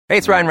Hey,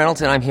 it's Ryan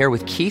Reynolds, and I'm here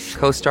with Keith,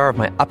 co-star of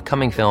my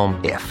upcoming film,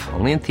 If,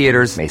 only in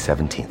theaters May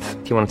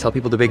 17th. Do you want to tell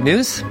people the big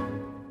news?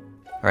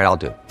 All right, I'll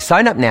do it.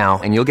 Sign up now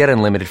and you'll get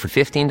unlimited for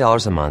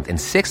 $15 a month and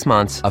 6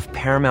 months of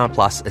Paramount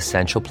Plus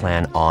Essential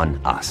Plan on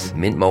us.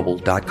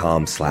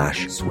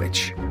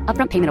 MintMobile.com/switch.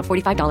 Upfront payment of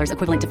 $45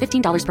 equivalent to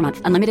 $15 per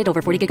month. Unlimited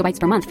over 40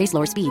 gigabytes per month. Face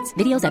lower speeds.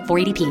 Videos at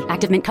 480p.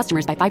 Active Mint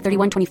customers by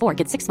 531.24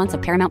 get 6 months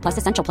of Paramount Plus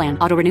Essential Plan.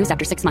 Auto renews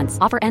after 6 months.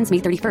 Offer ends May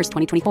 31st,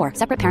 2024.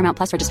 Separate Paramount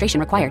Plus registration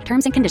required.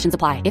 Terms and conditions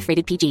apply if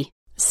rated PG.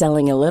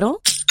 Selling a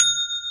little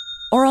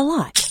or a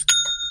lot?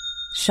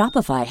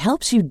 Shopify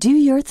helps you do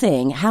your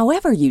thing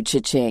however you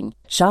cha-ching.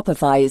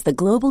 Shopify is the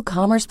global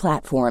commerce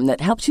platform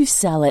that helps you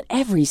sell at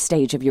every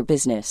stage of your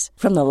business.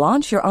 From the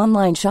launch your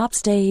online shop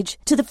stage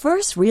to the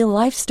first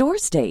real-life store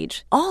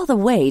stage, all the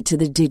way to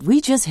the did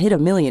we just hit a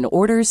million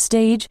orders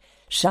stage.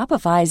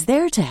 Shopify is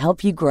there to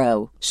help you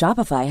grow.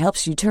 Shopify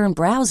helps you turn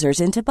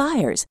browsers into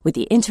buyers with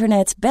the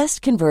internet's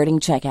best converting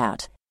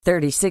checkout.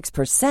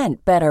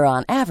 36% better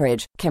on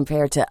average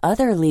compared to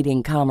other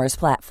leading commerce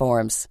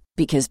platforms.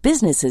 Because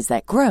businesses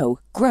that grow,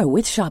 grow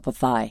with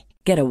Shopify.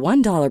 Get a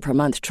 $1 per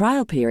month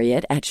trial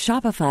period at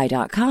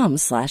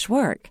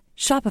shopify.com/work.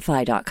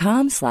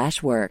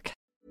 Shopify.com/work.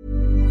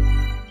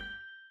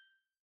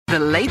 The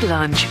Late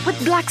Lunch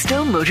with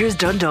Blackstone Motors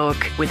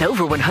Dundalk. With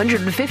over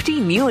 150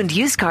 new and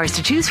used cars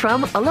to choose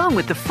from, along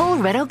with the full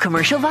Renault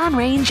commercial van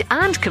range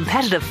and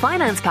competitive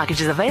finance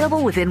packages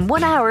available within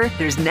 1 hour,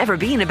 there's never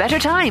been a better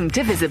time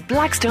to visit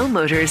Blackstone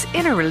Motors,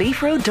 Inner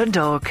Relief Road,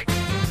 Dundalk.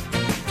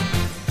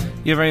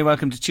 You're very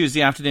welcome to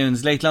Tuesday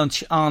afternoon's Late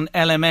Lunch on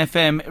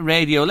LMFM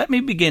Radio. Let me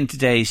begin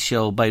today's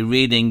show by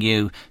reading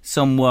you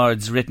some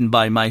words written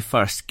by my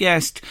first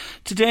guest.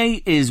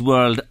 Today is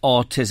World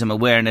Autism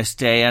Awareness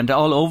Day, and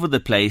all over the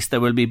place there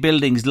will be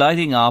buildings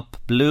lighting up,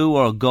 blue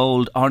or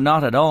gold or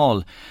not at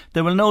all.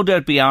 There will no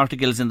doubt be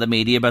articles in the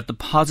media about the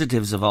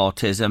positives of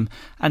autism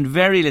and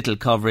very little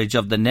coverage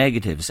of the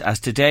negatives, as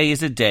today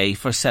is a day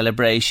for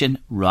celebration,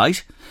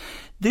 right?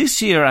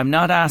 This year, I'm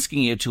not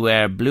asking you to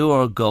wear blue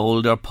or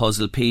gold or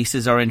puzzle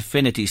pieces or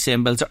infinity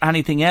symbols or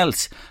anything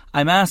else.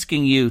 I'm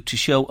asking you to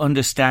show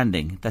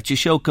understanding, that you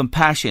show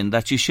compassion,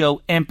 that you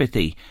show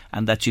empathy,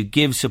 and that you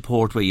give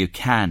support where you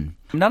can.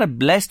 I'm not a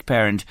blessed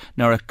parent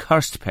nor a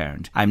cursed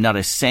parent. I'm not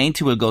a saint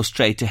who will go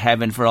straight to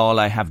heaven for all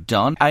I have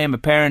done. I am a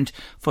parent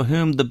for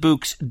whom the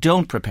books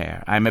don't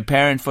prepare. I'm a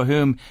parent for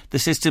whom the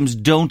systems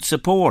don't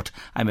support.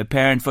 I'm a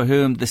parent for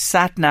whom the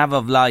sat-nav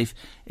of life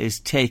is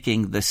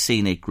taking the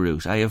scenic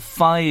route. I have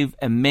 5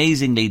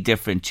 amazingly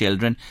different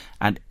children,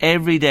 and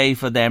every day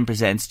for them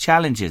presents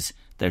challenges.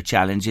 Their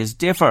challenges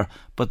differ,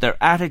 but their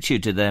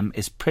attitude to them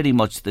is pretty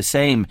much the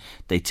same.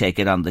 They take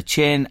it on the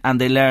chin and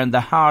they learn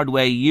the hard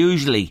way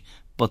usually,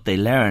 but they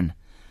learn.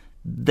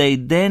 They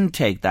then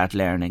take that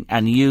learning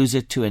and use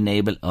it to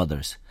enable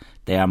others.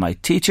 They are my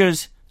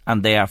teachers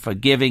and they are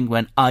forgiving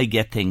when I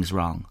get things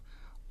wrong.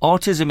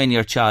 Autism in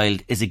your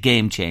child is a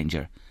game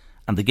changer,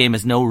 and the game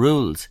has no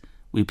rules.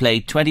 We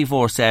play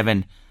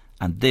 24/7,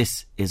 and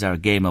this is our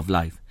game of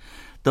life.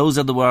 Those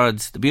are the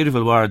words, the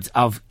beautiful words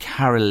of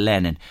Carol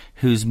Lennon,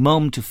 who's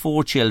mum to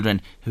 4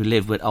 children who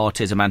live with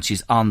autism, and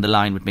she's on the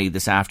line with me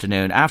this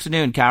afternoon.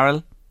 Afternoon,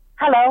 Carol.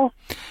 Hello.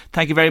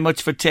 Thank you very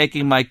much for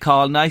taking my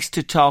call. Nice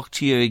to talk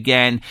to you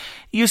again.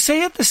 You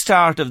say at the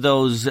start of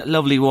those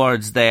lovely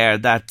words there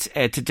that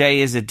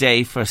today is a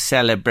day for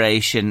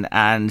celebration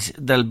and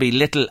there'll be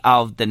little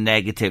of the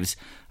negatives.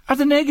 Are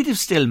the negatives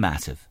still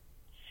massive?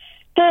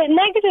 The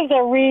negatives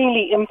are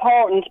really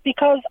important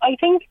because I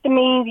think the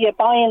media,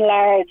 by and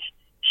large,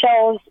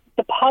 shows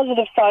the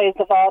positive sides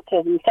of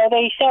autism. So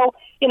they show,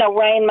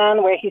 Rain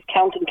Man, where he's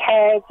counting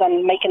cards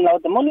and making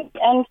loads of money,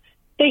 and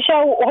they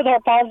show other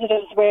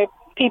positives where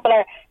people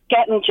are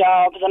getting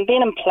jobs and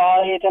being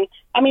employed. And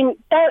I mean,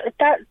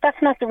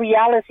 that's not the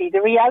reality.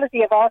 The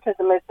reality of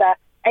autism is that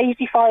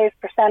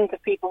 85%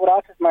 of people with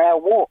autism are out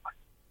of work.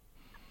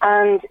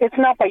 And it's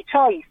not by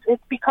choice.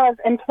 It's because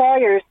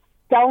employers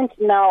don't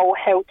know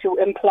how to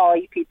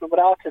employ people with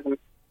autism.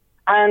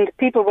 And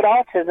people with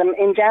autism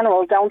in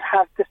general don't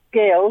have the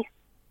skills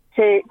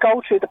to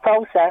go through the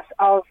process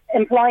of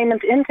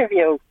employment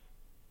interviews.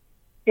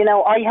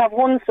 I have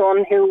one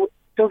son who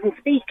doesn't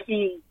speak.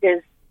 He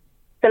is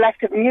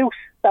selective mute.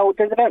 So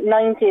there's about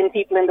 19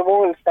 people in the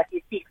world that he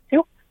speaks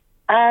to.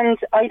 And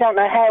I don't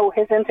know how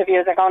his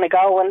interviews are going to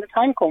go when the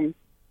time comes.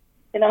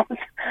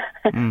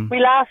 We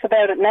laugh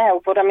about it now,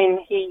 but I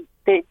mean,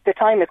 the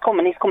time is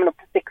coming. He's coming up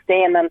to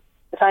 16, and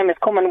the time is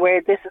coming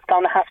where this is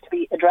going to have to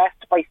be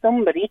addressed by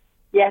somebody,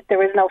 yet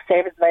there is no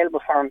service available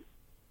for him.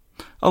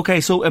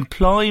 Okay, so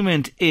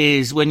employment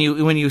is, when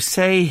you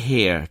say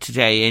here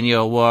today in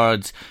your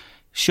words,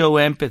 show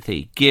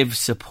empathy, give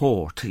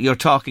support. You're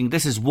talking,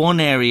 this is one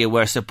area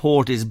where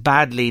support is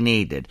badly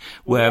needed,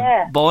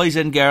 where boys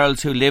and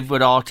girls who live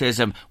with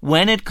autism,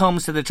 when it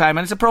comes to the time,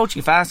 and it's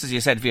approaching fast, as you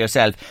said for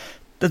yourself,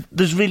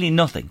 there's really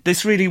nothing.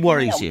 This really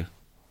worries you.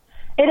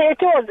 It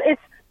does.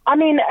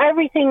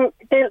 Everything,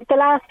 the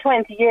last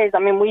 20 years,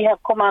 we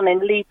have come on in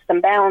leaps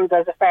and bounds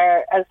as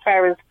far as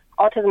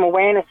autism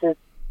awareness is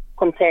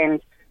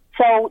concerned.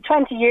 So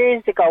 20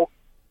 years ago,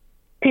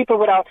 people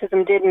with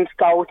autism didn't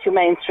go to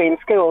mainstream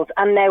schools,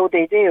 and now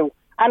they do.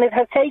 And it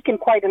has taken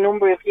quite a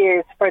number of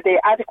years for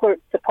the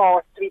adequate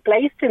support to be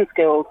placed in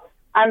schools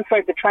and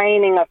for the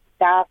training of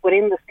staff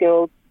within the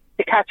schools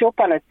to catch up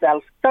on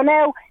itself. So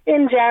now,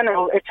 in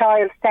general, a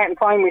child starting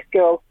primary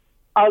school,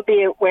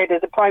 albeit where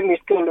there's a primary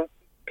school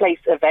place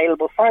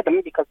available for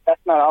them, because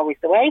that's not always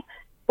the way,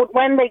 but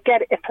when they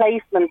get a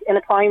placement in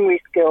a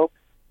primary school,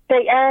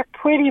 they are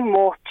pretty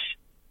much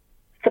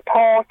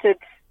supported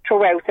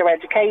throughout their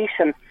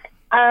education.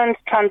 And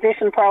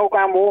transition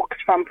program works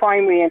from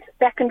primary into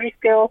secondary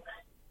school.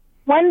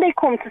 When they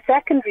come to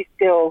secondary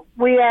school,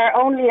 we are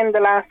only in the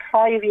last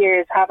 5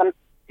 years having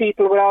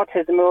people with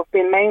autism who have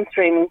been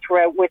mainstreaming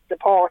throughout with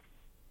support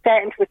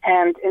starting to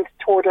attend into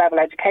third level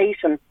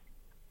education.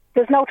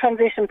 There's no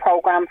transition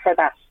program for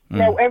that.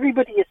 Now,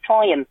 everybody is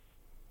trying,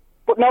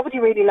 but nobody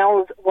really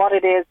knows what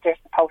it is they're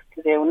supposed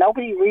to do.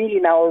 Nobody really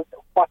knows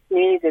what's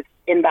needed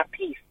in that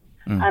piece.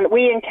 And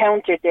we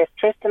encountered this.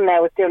 Tristan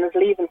now is doing his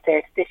Leaving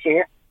Cert this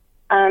year.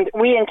 And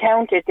we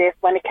encountered this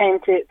when it came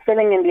to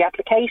filling in the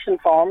application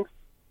forms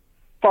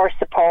for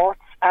support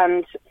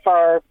and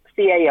for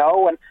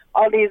CAO and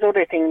all these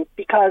other things,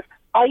 because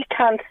I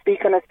can't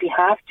speak on his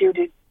behalf due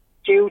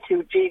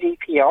to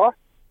GDPR,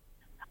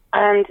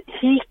 and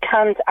he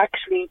can't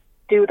actually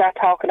do that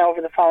talking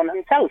over the phone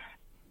himself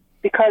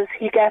because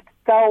he gets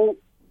so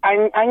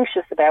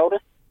anxious about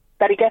it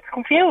that he gets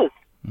confused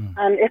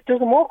and it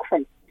doesn't work for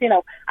him, you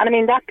know. And I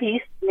mean, that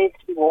piece needs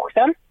to be worked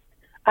on.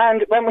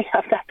 And when we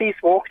have that piece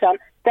worked on,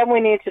 then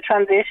we need to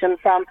transition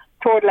from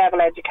third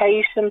level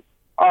education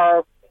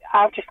or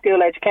after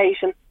school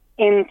education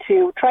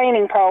into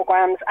training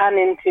programs and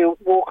into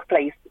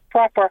workplace,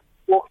 proper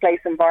workplace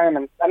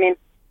environments. I mean,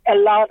 a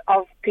lot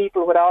of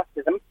people with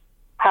autism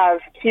have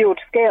huge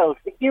skills,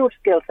 a huge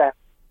skill set,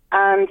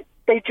 and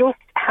they just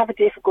have a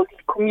difficulty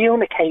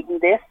communicating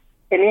this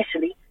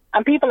initially,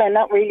 and people are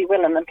not really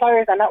willing,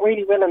 employers are not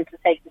really willing to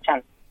take the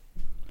chance.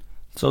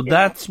 So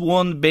that's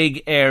one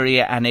big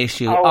area and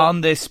issue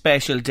on this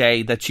special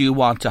day that you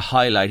want to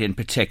highlight in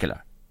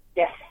particular.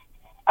 Yes.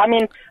 I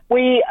mean,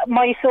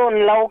 my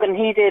son Logan,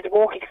 he did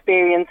work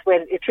experience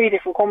with 3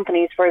 different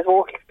companies for his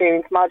work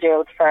experience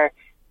modules for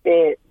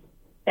the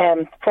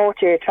fourth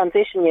year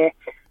transition year,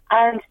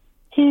 and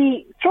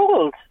he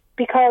struggled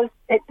because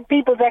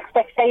people's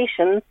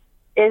expectations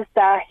is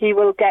that he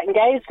will get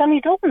engaged, and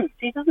he doesn't.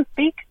 He doesn't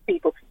speak to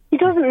people. He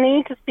doesn't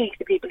need to speak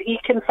to people. He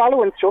can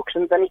follow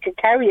instructions and he can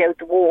carry out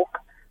the work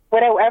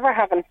without ever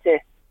having to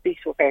speak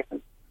to a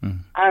person.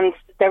 And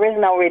there is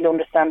no real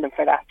understanding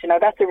for that. You know,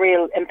 that's a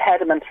real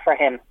impediment for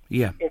him.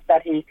 Yeah. Is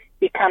that he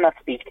cannot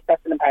speak.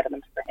 That's an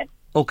impediment for him.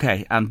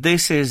 Okay, and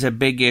this is a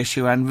big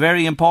issue and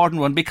very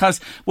important one, because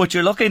what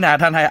you're looking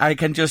at, and I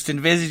can just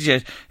envisage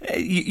it,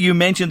 you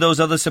mentioned those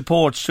other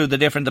supports through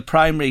the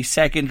primary,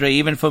 secondary,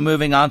 even for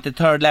moving on to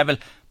third level,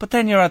 but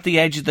then you're at the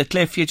edge of the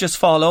cliff, you just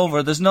fall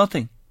over, there's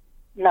nothing.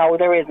 No,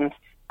 there isn't.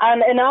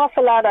 And an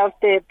awful lot of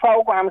the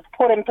programmes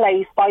put in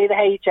place by the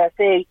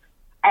HSE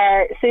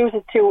are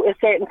suited to a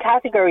certain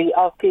category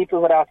of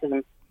people with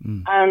autism.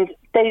 And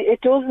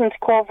it doesn't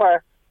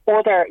cover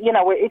other, you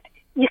know,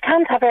 you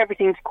can't have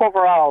everything to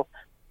cover all.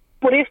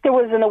 But if there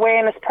was an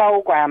awareness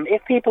programme,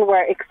 if people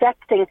were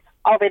accepting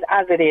of it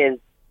as it is,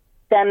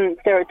 then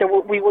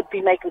we would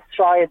be making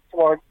strides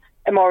towards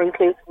a more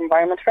inclusive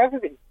environment for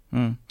everybody.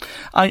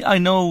 I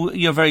know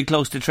you're very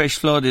close to Trish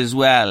Flood as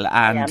well,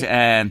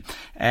 and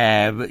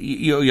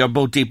you're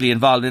both deeply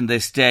involved in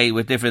this day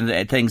with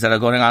different things that are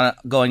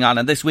going on,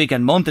 and this week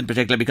and month in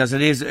particular, because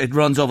it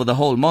runs over the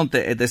whole month,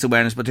 this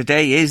awareness, but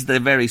today is the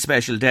very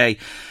special day.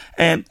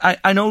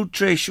 I know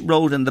Trish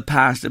wrote in the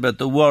past about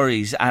the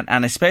worries,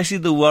 and especially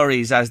the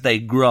worries as they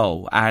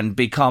grow and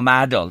become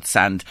adults,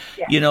 and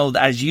you know,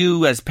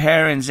 as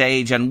parents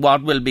age, and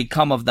what will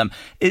become of them.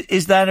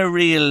 Is that a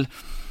real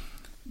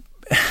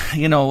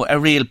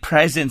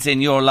presence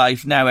in your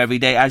life now every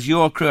day as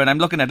your crew, and I'm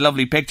looking at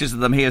lovely pictures of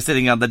them here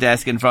sitting on the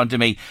desk in front of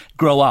me,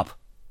 grow up?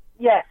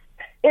 Yes,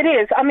 it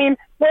is. I mean,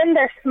 when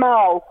they're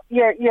small,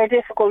 your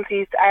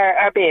difficulties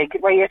are big,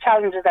 where your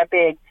challenges are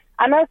big.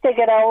 And as they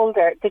get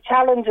older, the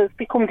challenges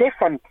become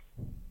different.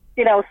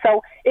 You know,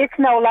 so it's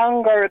no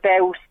longer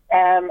about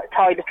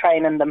toilet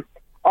training them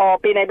or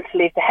being able to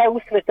leave the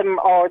house with them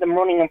or them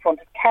running in front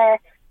of the car.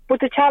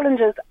 But the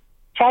challenges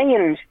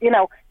change. You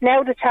know,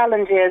 now the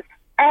challenge is,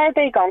 are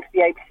they going to be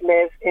able to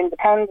live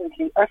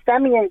independently or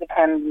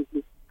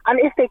semi-independently? And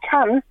if they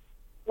can,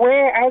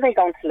 where are they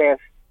going to live?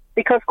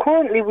 Because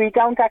currently we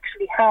don't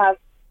actually have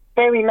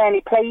very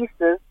many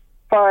places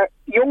for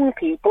young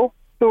people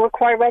who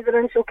require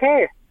residential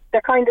care.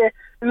 They're kind of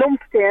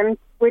lumped in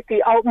with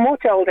the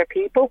much older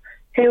people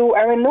who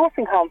are in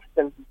nursing home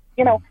facilities.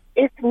 You know,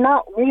 it's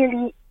not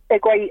really a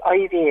great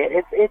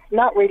idea. It's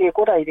not really a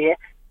good idea.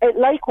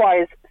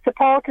 Likewise,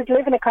 supported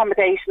living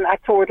accommodation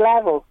at third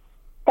level,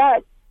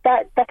 that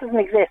doesn't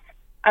exist.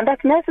 And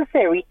that's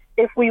necessary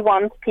if we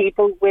want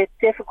people with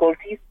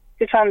difficulties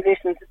to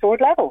transition to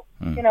third level.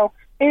 You know,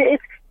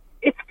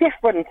 it's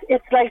different.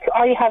 It's like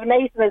I have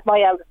Nathan as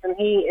my eldest, and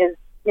he is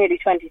nearly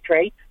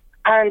 23,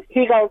 and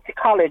he goes to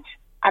college.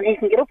 and he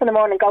can get up in the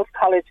morning, go to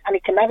college, and he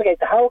can navigate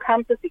the whole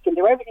campus. He can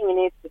do everything he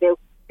needs to do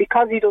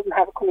because he doesn't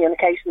have a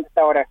communication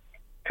disorder.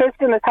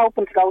 Tristan is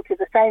hoping to go to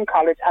the same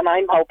college, and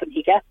I'm hoping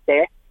he gets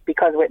there,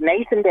 because with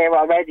Nathan there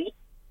already,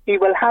 he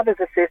will have his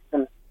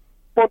assistant.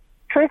 But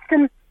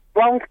Tristan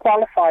won't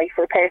qualify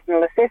for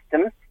personal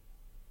assistance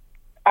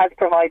as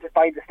provided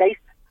by the state,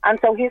 and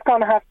so he's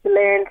going to have to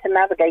learn to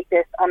navigate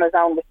this on his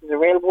own, which is a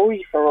real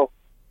worry for us.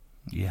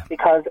 Yeah.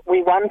 Because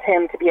we want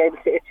him to be able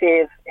to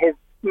achieve his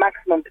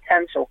maximum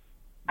potential.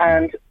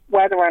 And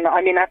whether or not,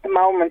 I mean, at the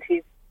moment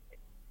he's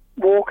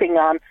walking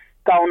on,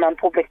 going on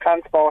public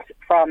transport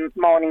from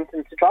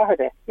Mornington to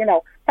Drogheda. You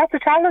know, that's a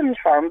challenge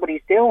for him, but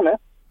he's doing it.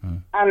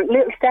 And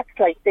little steps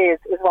like this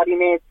is what he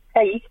needs to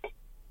take.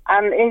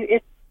 And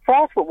it's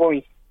fraught with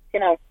worry, you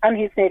know, and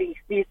he's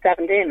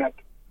 17,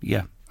 like.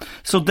 Yeah.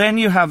 So then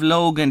you have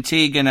Logan,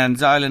 Tegan and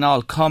Zylan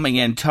all coming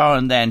in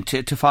turn then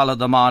to follow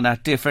them on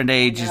at different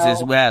ages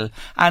as well.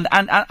 And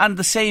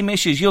the same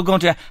issues, you're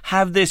going to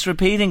have this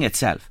repeating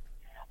itself.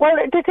 Well,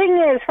 the thing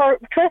is, for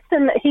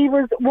Tristan, he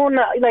was one,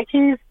 like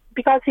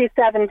because he's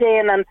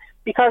 17 and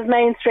because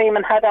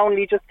mainstreaming had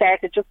only just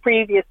started, just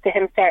previous to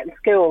him starting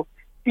school,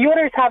 the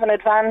others have an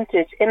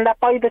advantage in that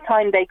by the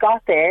time they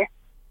got there,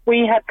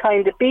 we had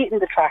kind of beaten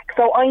the track,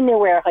 so I knew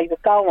where I was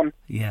going.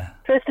 Yeah.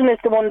 Tristan is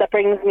the one that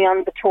brings me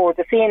on the tour,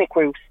 the scenic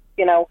route,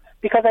 you know,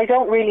 because I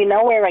don't really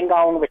know where I'm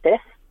going with this,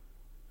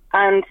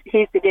 and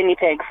he's the guinea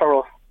pig for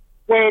us.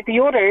 Where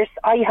the others,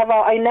 I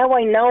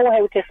know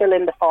how to fill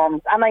in the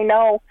forms, and I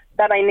know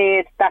that I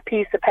need that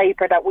piece of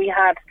paper that we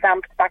had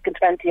stamped back in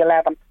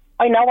 2011.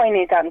 I know I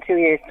need that in 2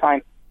 years'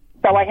 time.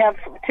 So I have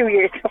 2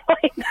 years to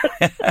find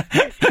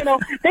it. You know,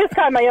 this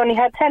time I only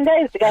had 10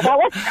 days to get that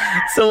one.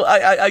 So,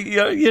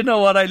 you know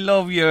what, I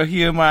love your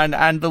humour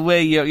and the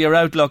way your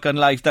outlook on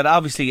life that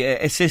obviously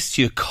assists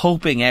you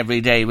coping every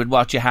day with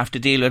what you have to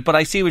deal with. But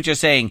I see what you're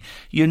saying.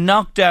 You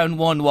knock down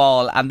one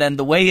wall and then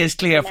the way is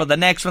clear for the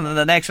next one and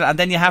the next one, and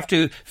then you have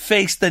to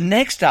face the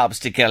next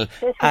obstacle.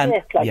 This is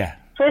it, like, yeah.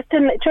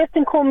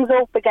 Tristan comes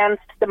up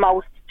against the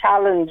most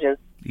challenges.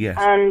 Yes.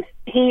 And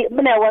he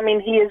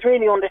is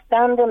really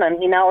understanding, and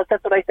he knows.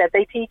 That's what I said.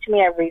 They teach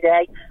me every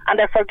day, and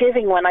they're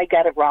forgiving when I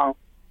get it wrong.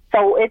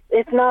 So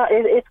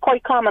it's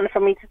quite common for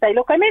me to say,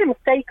 look, I made a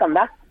mistake on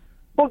that,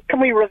 but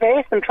can we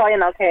reverse and try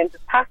an alternative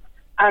path?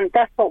 And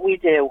that's what we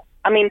do.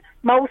 I mean,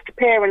 most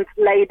parents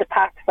lay the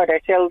path for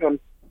their children,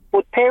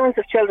 but parents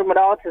of children with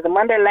autism,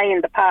 when they're laying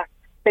the path,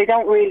 they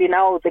don't really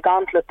know the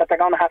gauntlet that they're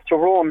going to have to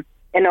run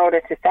in order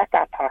to set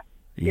that path.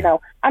 Yeah. You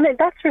know, and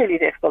that's really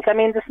difficult. I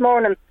mean, this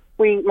morning,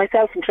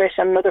 myself and Trish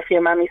and another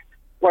few mammies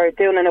were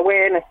doing an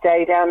awareness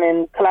day down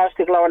in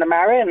Colashtig, Lorna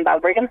Mara in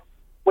Balbriggan,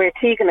 where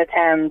Tegan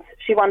attends.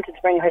 She wanted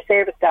to bring her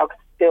service dogs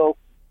to school,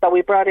 so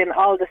we brought in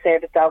all the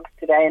service dogs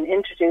today and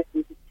introduced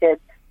them to the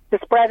kids to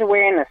spread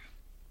awareness.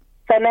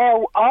 So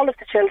now all of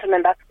the children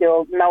in that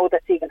school know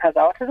that Tegan has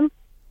autism.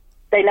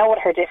 They know what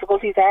her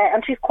difficulties are,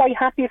 and she's quite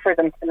happy for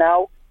them to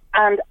know.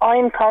 And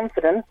I'm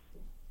confident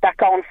that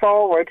going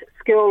forward,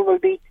 school will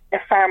be a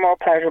far more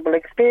pleasurable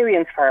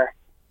experience for her.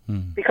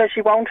 Because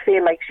she won't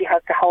feel like she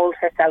has to hold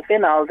herself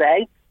in all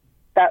day,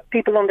 that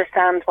people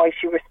understand why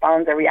she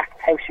responds or reacts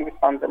how she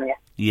responds and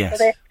reacts. Yes.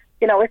 So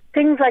it's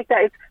things like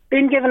that. It's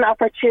being given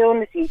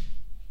opportunity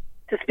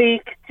to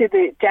speak to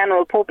the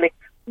general public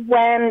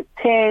when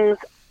things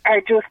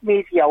are just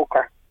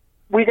mediocre.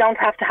 We don't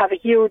have to have a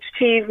huge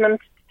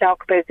achievement to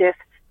talk about this,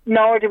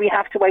 nor do we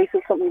have to wait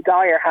till something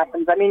dire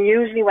happens. I mean,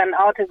 usually when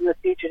autism is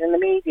featured in the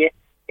media,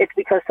 it's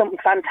because something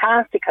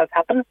fantastic has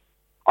happened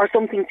or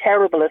something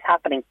terrible is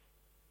happening.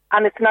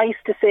 And it's nice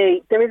to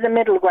see there is a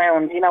middle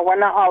ground. You know,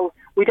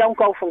 we don't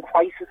go from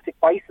crisis to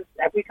crisis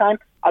every time,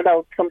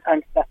 although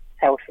sometimes that's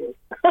how it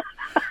feels.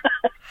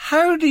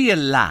 How do you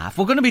laugh?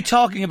 We're going to be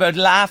talking about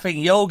laughing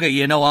yoga,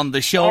 you know, on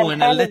the show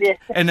in a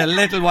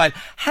little while.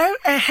 How,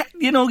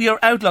 you know, your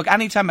outlook,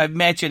 anytime I've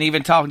met you and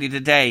even talking to you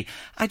today,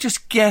 I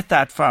just get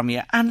that from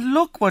you. And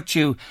look what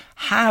you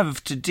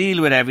have to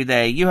deal with every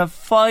day. You have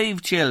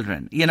 5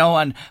 children, you know,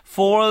 and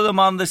 4 of them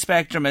on the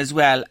spectrum as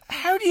well.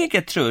 How do you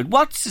get through it?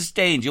 What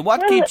sustains you?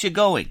 What keeps you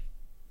going?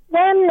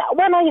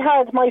 When I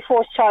had my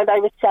first child, I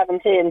was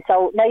 17.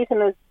 So Nathan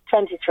was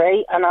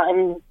 23 and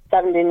I'm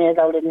 17 years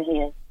older than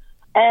he is.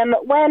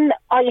 When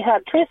I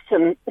had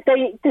Tristan,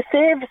 the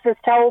services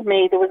told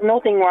me there was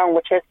nothing wrong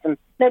with Tristan.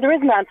 Now, there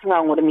isn't anything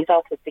wrong with him. He's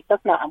autistic.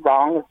 That's not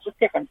wrong. It's just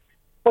different.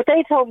 But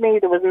they told me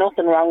there was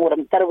nothing wrong with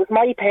him, that it was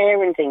my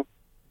parenting.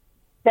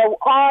 Now,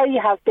 I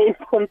have been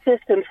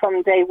consistent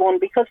from day one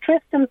because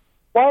Tristan,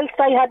 whilst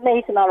I had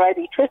Nathan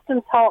already,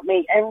 Tristan taught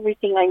me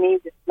everything I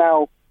needed to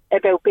know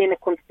about being a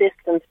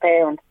consistent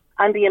parent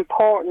and the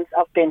importance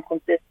of being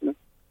consistent.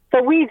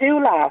 So we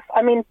do laugh.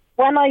 I mean,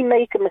 when I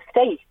make a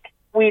mistake,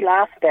 we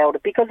laugh about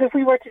it, because if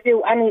we were to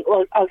do any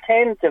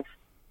alternative,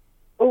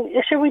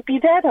 should we be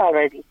dead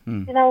already?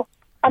 You know,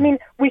 I mean,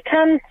 we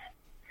can't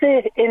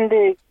sit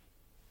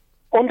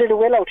under the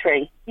willow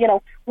tree. You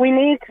know, we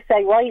need to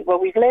say, right, well,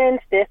 we've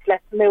learned this,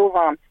 let's move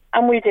on.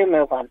 And we do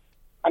move on.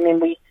 I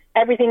mean,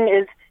 everything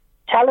is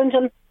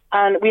challenging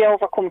and we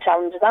overcome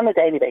challenges on a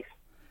daily basis.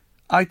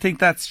 I think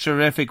that's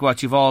terrific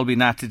what you've all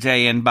been at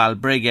today in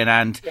Balbriggan,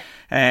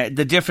 and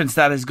the difference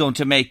that is going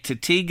to make to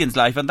Tegan's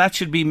life, and that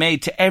should be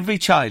made to every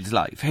child's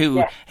life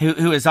who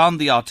is on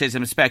the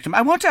autism spectrum.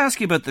 I want to ask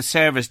you about the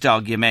service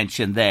dog you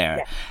mentioned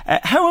there.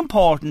 How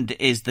important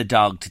is the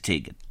dog to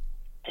Tegan?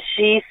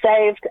 She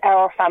saved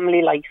our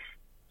family life.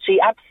 She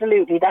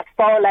absolutely, that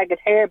four-legged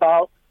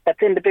hairball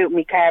that's in the boot of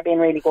my car being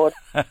really good,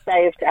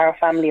 saved our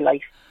family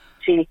life.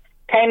 She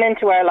came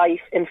into our life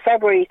in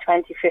February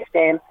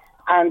 2015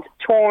 and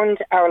turned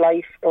our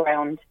life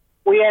around.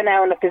 We are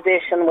now in a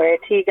position where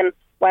Tegan,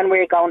 when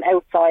we're going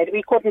outside,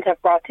 we couldn't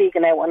have brought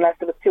Tegan out unless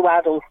there was two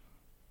adults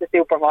to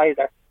supervise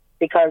her,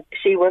 because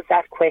she was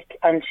that quick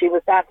and she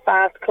was that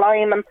fast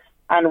climbing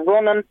and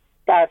running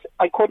that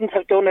I couldn't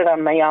have done it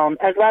on my own,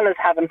 as well as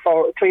having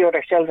three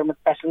other children with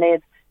special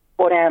needs.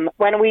 But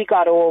when we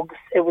got Ogs,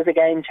 it was a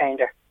game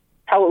changer,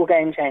 total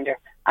game changer.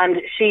 And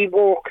she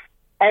walks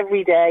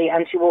every day,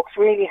 and she works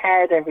really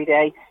hard every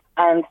day,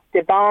 and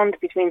the bond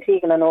between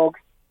Tegan and Ogs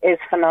is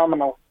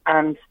phenomenal,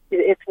 and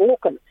it's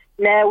working.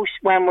 Now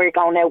when we're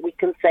going out, we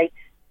can say,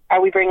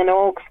 are we bringing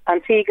Ogs?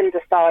 And Tegan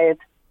decides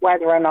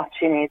whether or not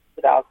she needs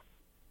the dog.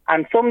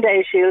 And some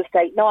days she'll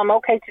say, no, I'm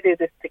okay to do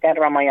this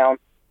together on my own.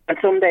 And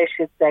some days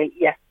she'll say,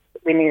 yes,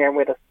 we need her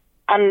with us.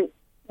 And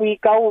we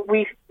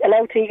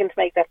allow Tegan to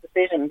make that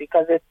decision,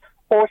 because it's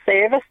her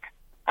service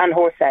and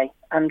her say,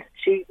 and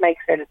she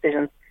makes her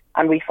decisions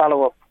and we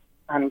follow up,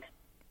 and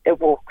it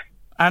works.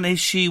 And is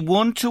she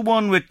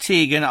one-to-one with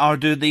Tegan, or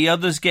do the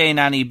others gain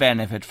any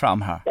benefit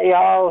from her?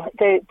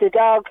 The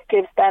dog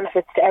gives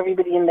benefits to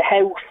everybody in the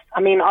house.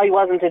 I mean, I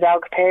wasn't a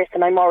dog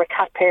person, I'm more a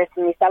cat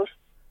person myself,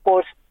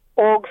 but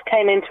Ogs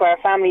came into our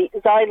family.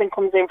 Zylan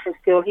comes in from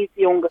school, he's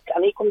the youngest,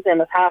 and he comes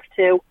in at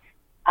 2:30,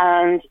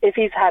 and if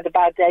he's had a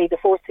bad day, the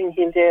first thing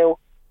he'll do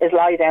is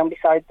lie down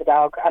beside the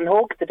dog and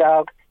hug the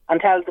dog and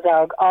tell the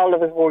dog all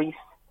of his worries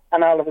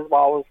and all of his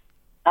woes.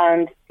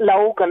 And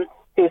Logan,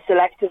 who's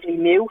selectively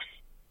mute,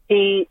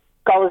 he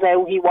goes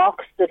out, he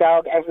walks the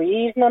dog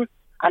every evening,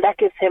 and that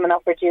gives him an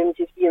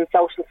opportunity to be in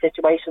social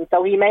situations.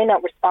 So he may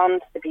not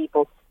respond to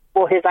people,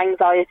 but his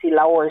anxiety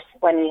lowers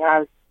when he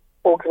has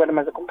Ogs with him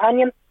as a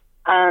companion.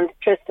 And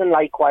Tristan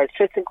likewise.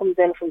 Tristan comes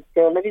in from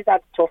school, and if he's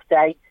had a tough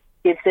day,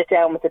 he'll sit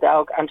down with the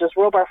dog and just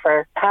rub her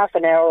for half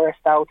an hour or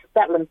so to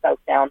settle himself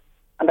down,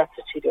 and that's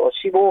what she does.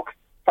 She walks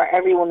for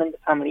everyone in the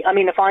family. I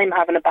mean, if I'm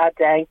having a bad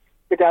day,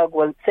 the dog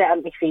will sit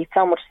at my feet,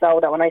 so much so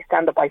that when I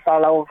stand up I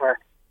fall over.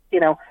 You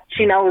know,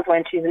 she knows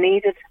when she's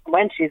needed.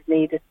 When she's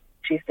needed,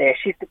 she's there.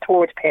 She's the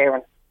third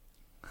parent.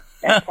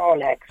 And 4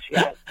 legs she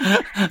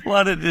has.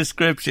 What a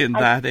description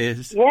that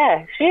is.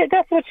 Yeah,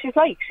 that's what she's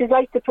like. She's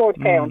like the third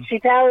parent. She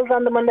tells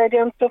on them when they're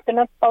doing stuff they're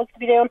not supposed to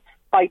be doing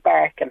by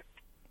barking.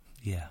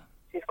 Yeah.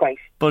 She's great.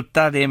 But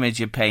that image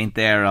you paint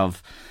there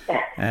of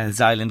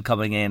Zylan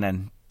coming in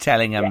and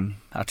telling him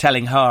or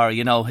telling her,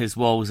 you know, his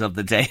woes of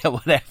the day or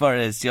whatever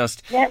is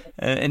just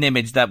an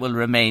image that will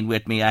remain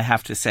with me, I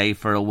have to say,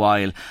 for a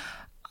while.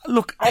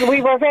 Look, and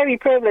we were very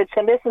privileged,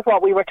 and this is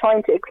what we were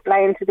trying to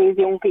explain to these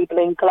young people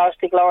in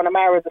Colostiglaw and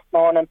Amara this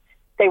morning.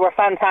 They were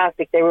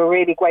fantastic. They were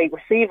really great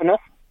receiving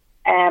us.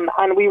 And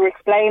we were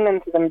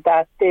explaining to them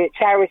that the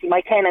charity,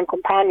 My Canine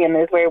Companion,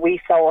 is where we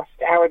sourced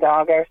our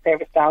dog, our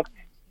service dog.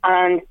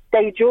 And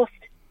they just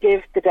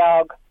give the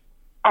dog,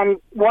 and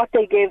what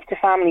they give to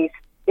families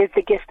is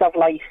the gift of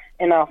life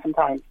in often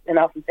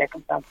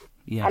circumstances.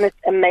 Yes. And it's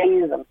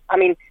amazing. I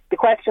mean, the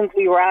questions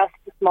we were asked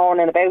this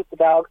morning about the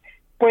dog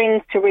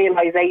brings to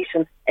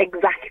realisation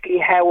exactly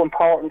how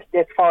important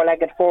this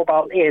four-legged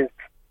furball is.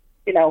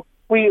 You know,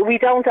 we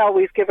don't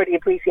always give her the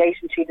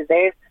appreciation she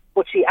deserves,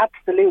 but she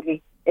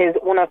absolutely is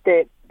one of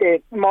the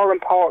more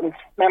important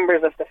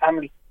members of the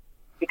family,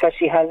 because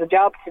she has a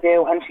job to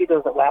do and she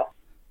does it well.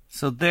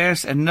 So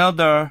there's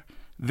another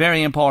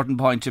very important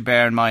point to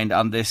bear in mind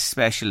on this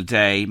special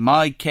day.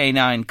 My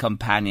Canine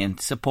Companion,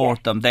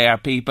 support them. They are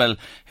people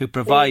who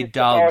provide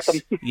dogs,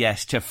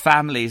 to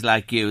families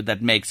like you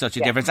that make such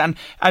a difference. And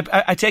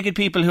I take it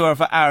people who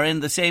are in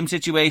the same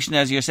situation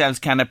as yourselves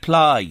can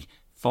apply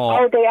for...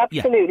 Oh, they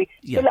absolutely.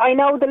 Yeah. I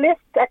know the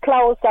lists are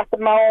closed at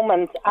the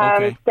moment,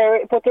 and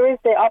but there is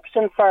the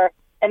option for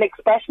an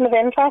expression of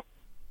interest.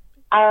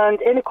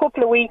 And in a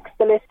couple of weeks,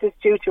 the list is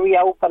due to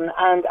reopen,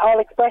 and all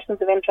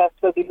expressions of interest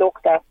will be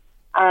looked at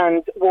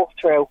and walked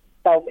through.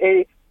 So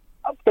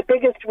the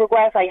biggest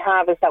regret I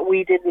have is that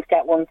we didn't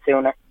get one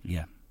sooner.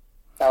 Yeah.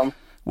 So,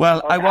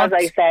 well, as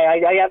I say,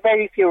 I have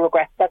very few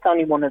regrets. That's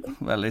only one of them.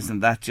 Well,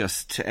 isn't that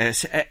just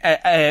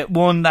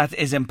one that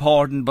is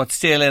important, but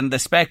still in the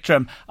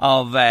spectrum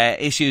of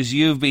issues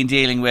you've been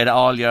dealing with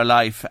all your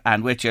life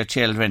and with your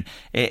children,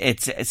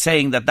 it's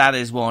saying that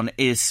is one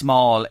is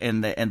small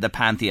in the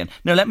pantheon.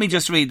 Now, let me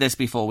just read this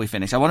before we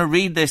finish. I want to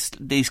read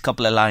these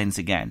couple of lines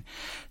again.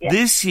 Yeah.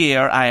 This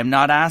year, I am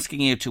not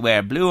asking you to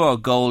wear blue or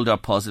gold or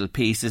puzzle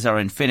pieces or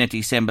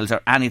infinity symbols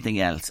or anything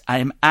else. I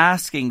am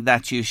asking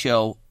that you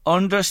show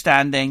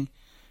understanding,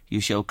 you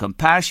show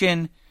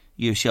compassion,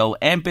 you show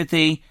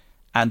empathy,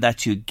 and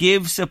that you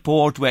give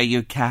support where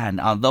you can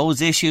on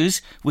those issues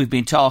we've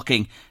been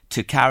talking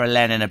to Carol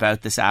Lennon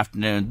about this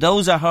afternoon.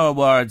 Those are her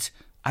words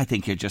I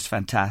think you're just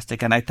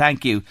fantastic, and I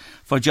thank you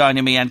for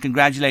joining me and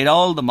congratulate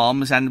all the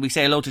mums, and we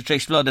say hello to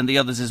Trish Flood and the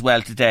others as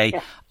well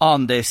today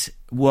on this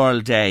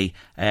World Day,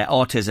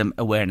 Autism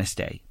Awareness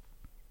Day.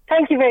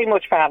 Thank you very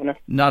much for having us.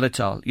 Not at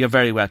all. You're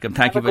very welcome.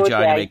 Thank you for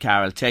joining me,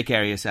 Carol. Take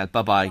care of yourself.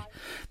 Bye-bye.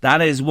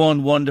 That is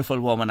one wonderful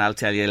woman, I'll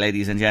tell you,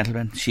 ladies and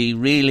gentlemen. She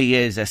really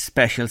is a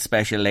special,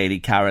 special lady,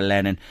 Carol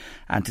Lennon.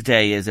 And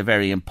today is a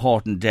very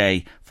important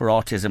day for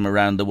autism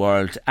around the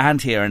world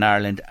and here in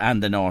Ireland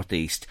and the North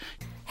East.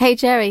 Hey,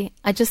 Jerry,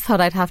 I just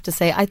thought I'd have to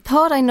say, I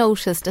thought I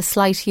noticed a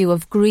slight hue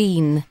of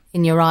green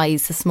in your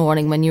eyes this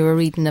morning when you were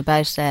reading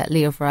about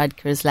Leo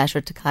Varadkar's letter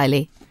to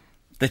Kylie.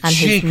 The and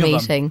cheek his of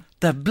meeting. him.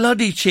 The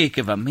bloody cheek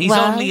of him. He's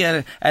only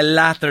a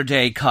latter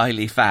day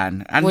Kylie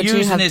fan. And would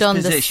using you have his done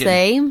position, the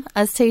same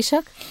as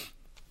Taoiseach?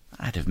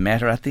 I'd have met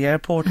her at the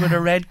airport with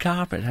a red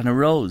carpet and a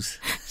rose.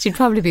 She'd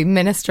probably be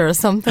minister or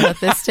something at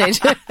this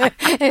stage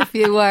if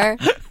you were.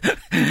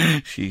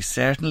 She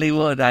certainly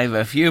would. I have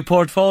a few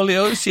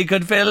portfolios she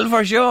could fill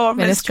for sure.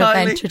 Minister of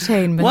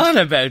Entertainment. What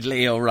about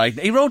Leo Wright?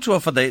 He wrote to her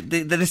for the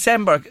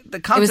December. The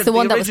concert, it was the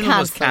one that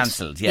was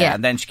cancelled. Yeah,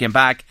 and then she came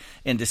back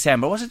in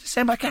December. Was it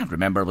December? I can't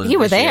remember. You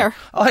were there. Year?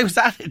 Oh, I was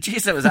at it.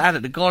 Jeez, I was at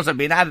it. Of course, I've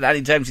been at it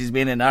any time she's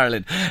been in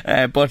Ireland.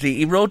 But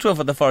he wrote to her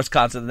for the first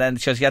concert, and then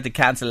she had to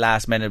cancel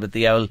last minute with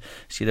the owl.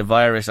 She had a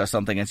virus or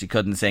something and she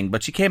couldn't sing.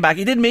 But she came back.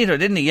 He did meet her,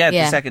 didn't he? Yeah,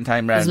 the second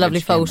time round. It was a lovely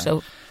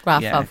photo.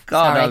 Yeah,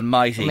 God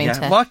almighty.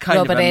 What kind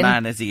of a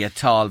man is he, a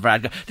tall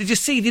Varadkar? Did you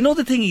see, do you know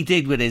the thing he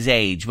did with his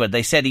age where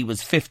they said he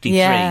was 53?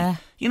 Yeah.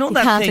 You know he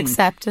that can't thing?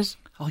 Accept it.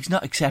 Oh, he's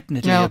not accepting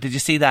it, no. Leo. Did you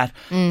see that?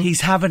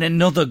 He's having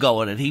another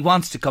go at it. He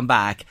wants to come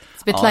back.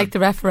 It's a bit like the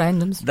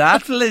referendums.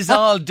 That is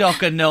all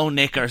duck and no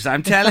knickers,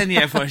 I'm telling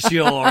you for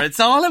sure. It's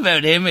all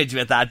about image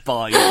with that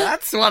boy.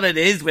 That's what it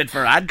is with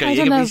Varadkar. I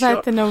don't know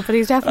about the no, but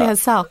he definitely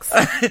has socks.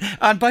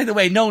 And by the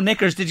way, no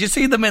knickers. Did you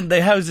see them in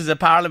the Houses of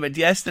Parliament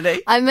yesterday?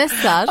 I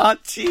missed that. Oh,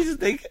 Jesus.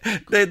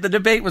 The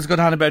debate was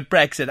going on about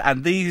Brexit,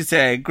 and these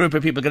group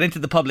of people got into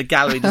the public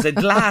gallery. There's a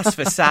glass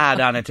facade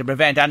on it to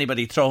prevent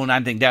anybody throwing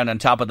anything down on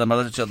top of them,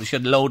 so they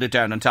should load it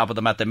down on top of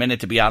them at the minute,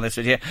 to be honest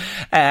with you.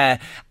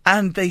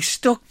 And they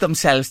stuck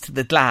themselves to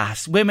the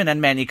glass. Women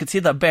and men, you could see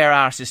their bare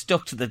arses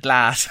stuck to the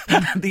glass.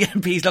 The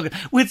MPs looking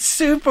with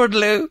super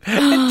glue.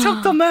 It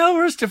took them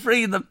hours to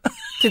free them.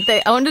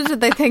 I wonder,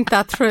 did they think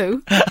that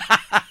through?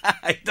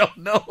 I don't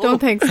know. Don't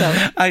think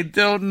so. I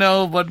don't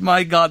know, but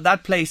my God,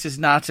 that place is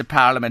not a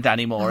parliament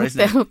anymore, isn't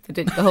it? I hope they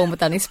didn't go home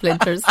with any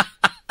splinters.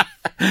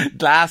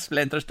 Glass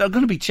splinters. They're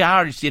going to be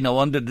charged,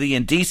 under the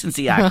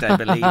Indecency Act, I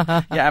believe.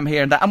 Yeah, I'm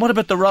hearing that. And what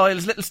about the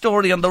Royals? Little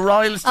story on the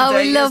Royals today. Oh,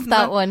 we love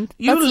that one.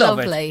 You love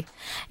lovely.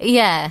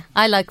 Yeah,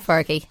 I like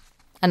Fergie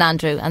and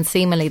Andrew, and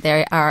seemingly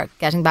they are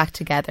getting back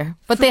together.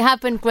 But they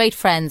have been great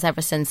friends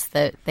ever since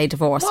they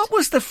divorced. What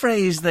was the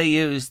phrase they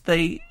used?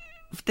 They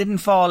didn't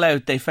fall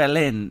out, they fell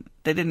in.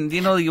 They didn't,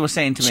 you were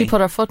saying to me. She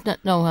put her foot in it.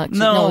 No, actually,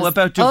 no,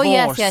 about divorce.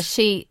 Oh, yes.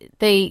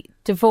 They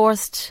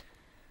divorced.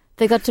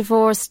 They got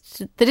divorced.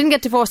 They didn't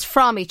get divorced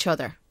from each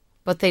other,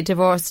 but they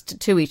divorced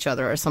to each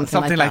other or something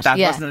like that.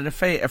 Yeah. Wasn't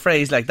it a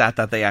phrase like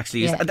that they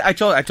actually used? Yeah. I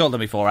told them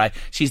before.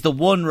 She's the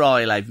one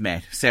royal I've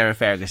met, Sarah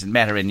Ferguson.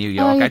 Met her in New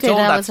York. I told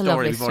that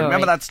story before. Story.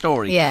 Remember that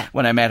story? Yeah.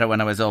 When I met her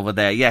when I was over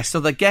there. Yes. So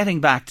they're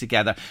getting back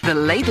together. The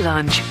Late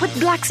Lunch with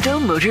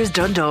Blackstone Motors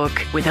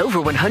Dundalk, with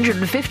over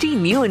 150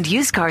 new and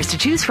used cars to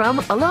choose from,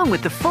 along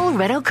with the full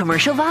Renault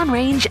commercial van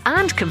range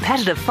and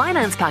competitive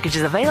finance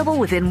packages available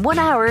within 1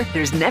 hour.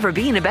 There's never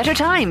been a better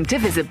time to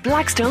visit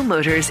Blackstone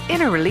Motors,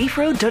 Inner Relief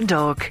Road,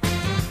 Dundalk.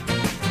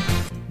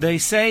 They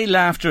say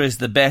laughter is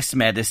the best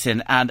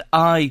medicine, and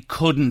I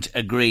couldn't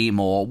agree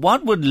more.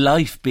 What would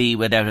life be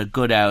without a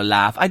good old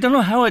laugh? I don't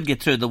know how I'd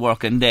get through the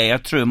working day or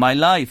through my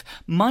life.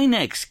 My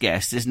next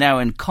guest is now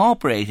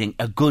incorporating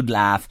a good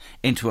laugh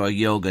into our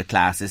yoga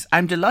classes.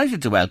 I'm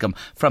delighted to welcome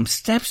from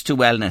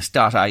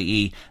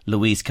stepstowellness.ie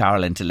Louise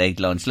Carroll into Late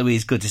Lunch.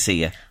 Louise, good to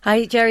see you.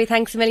 Hi, Jerry.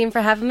 Thanks a million for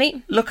having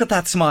me. Look at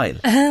that smile.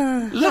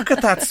 Look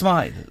at that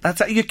smile.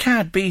 You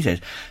can't beat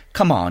it.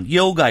 Come on,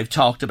 yoga I've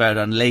talked about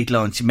on Late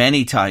Lunch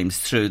many times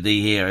through the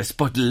years,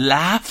 but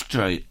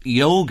laughter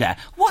yoga,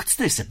 what's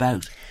this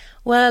about?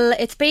 Well,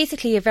 it's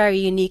basically a very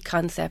unique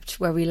concept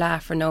where we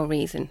laugh for no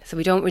reason. So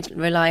we don't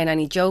rely on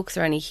any jokes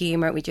or any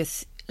humour, we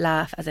just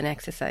laugh as an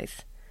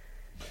exercise.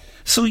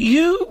 So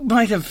you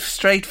might have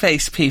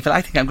straight-faced people.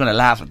 I think I'm going to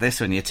laugh at this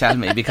when you tell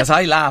me, because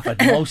I laugh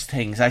at most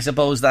things. I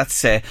suppose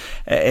that's a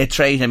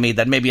trait in me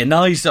that maybe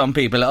annoys some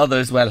people.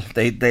 Others, well,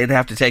 they'd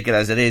have to take it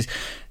as it is.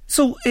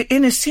 So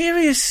in a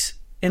serious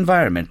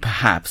environment,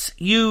 perhaps,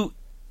 you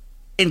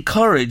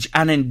encourage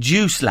and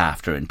induce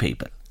laughter in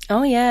people.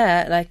 Oh,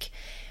 yeah. Like,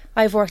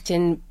 I've worked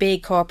in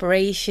big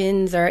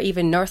corporations or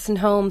even nursing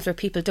homes where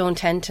people don't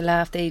tend to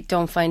laugh. They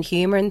don't find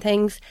humour in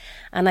things.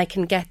 And I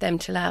can get them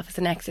to laugh as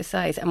an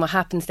exercise. And what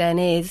happens then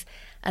is,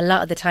 a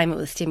lot of the time, it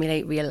will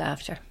stimulate real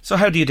laughter. So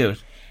how do you do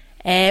it?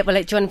 Do you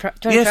want to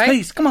try? Yes,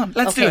 please. Come on,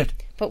 let's do it.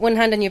 Put one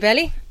hand on your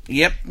belly.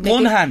 Yep,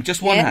 one hand.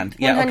 One hand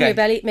on your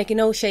belly. Make an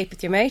O shape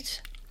with your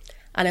mouth.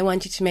 And I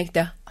want you to make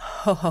the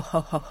ho ho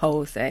ho ho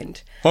ho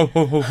sound. Ho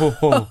ho ho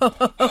ho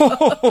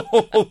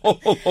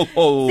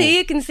ho. So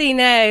you can see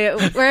now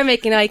we're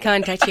making eye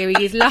contact here. We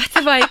use lots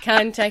of eye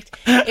contact.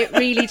 It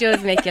really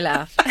does make you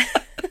laugh.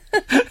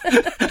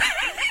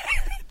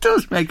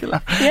 Does make a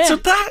laugh. Yeah. So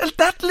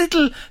that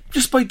little,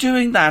 just by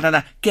doing that, and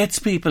that gets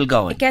people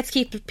going. It gets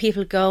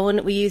people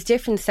going. We use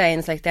different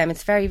sounds like them.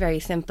 It's very, very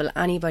simple.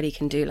 Anybody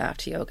can do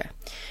laughter yoga.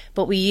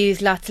 But we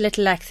use lots of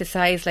little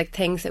exercise, like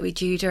things that we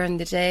do during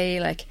the day,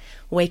 like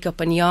wake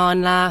up and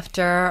yawn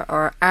laughter,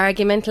 or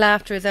argument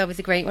laughter is always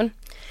a great one.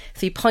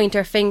 So you point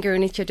our finger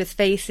in each other's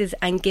faces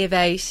and give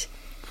out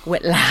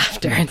with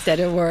laughter instead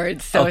of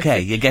words. So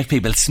okay, you get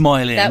people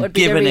smiling. That would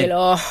be the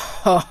real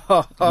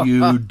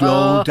You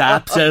don't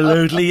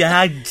absolutely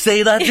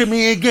say that to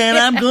me again,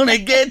 I'm gonna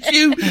get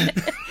you.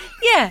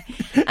 Yeah,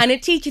 and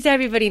it teaches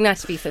everybody not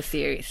to be so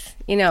serious,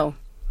 you know.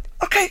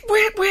 Okay,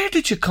 where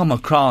did you come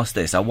across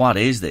this, or what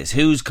is this?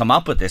 Who's come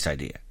up with this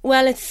idea?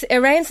 Well, it's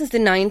around since the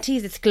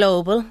 90s. It's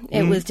global.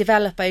 It was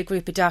developed by a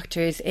group of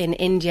doctors in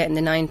India in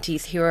the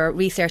 90s who are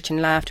researching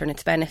laughter and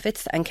its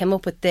benefits, and came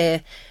up with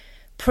the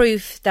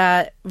proof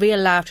that real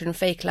laughter and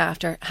fake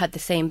laughter had the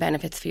same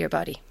benefits for your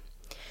body.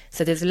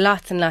 So there's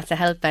lots and lots of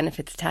health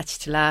benefits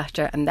attached to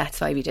laughter, and that's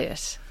why we do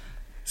it.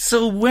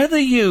 So whether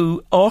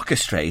you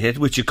orchestrate it,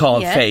 which you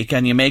call fake,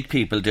 and you make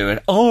people do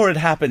it, or it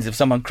happens if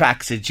someone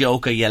cracks a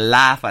joke or you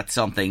laugh at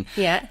something,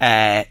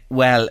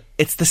 well,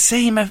 it's the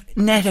same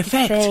net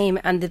effect. Same,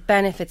 and the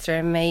benefits are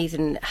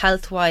amazing,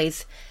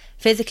 health-wise,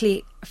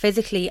 physically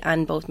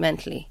and both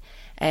mentally.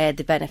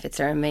 The benefits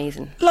are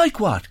amazing. Like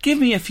what? Give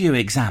me a few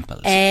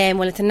examples.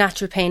 Well, it's a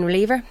natural pain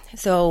reliever,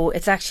 so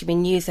it's actually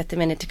been used at the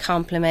minute to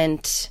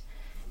complement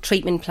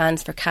treatment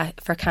plans for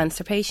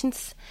cancer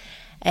patients.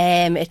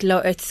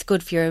 It's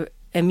good for your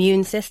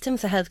immune system,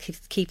 so health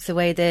keeps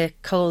away the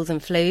colds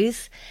and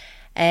flus.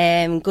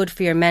 Good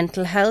for your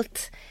mental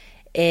health.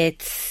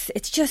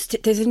 It's just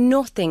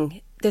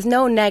there's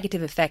no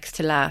negative effects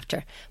to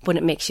laughter, but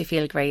it makes you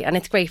feel great, and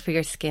it's great for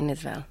your skin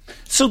as well.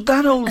 So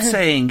that old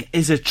saying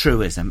is a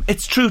truism.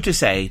 It's true to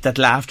say that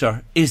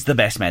laughter is the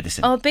best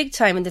medicine. Oh, big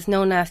time, and there's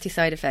no nasty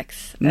side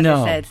effects, as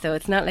I said, so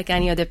it's not like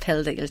any other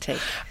pill that you'll take.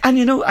 And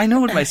you know, I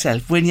know it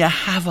myself, when you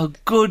have a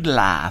good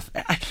laugh,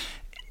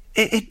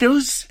 it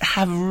does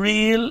have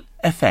real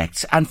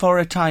effects, and for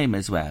a time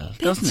as well,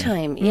 doesn't it? Big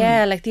time,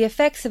 yeah, like the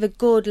effects of a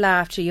good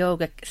laughter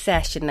yoga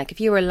session, like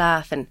if you were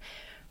laughing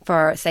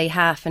for, say,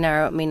 half an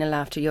hour, a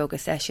laughter yoga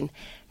session,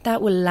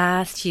 that will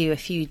last you a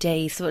few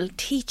days. So it'll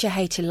teach you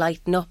how to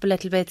lighten up a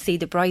little bit, see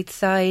the bright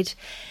side.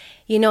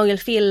 You know, you'll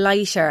feel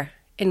lighter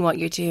in what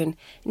you're doing.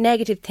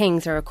 Negative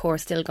things are, of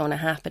course, still going to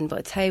happen, but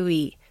it's how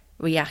we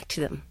react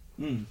to them.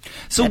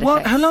 So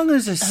how long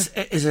is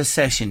a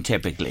session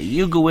typically?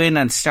 You go in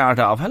and start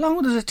off. How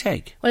long does it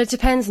take? Well, it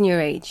depends on your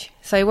age.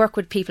 So I work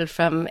with people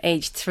from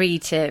age 3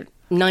 to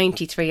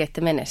 93 at the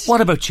minute.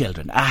 What about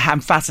children?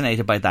 I'm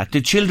fascinated by that. Do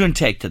children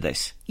take to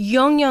this?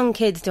 Young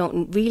kids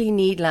don't really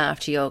need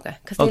laughter yoga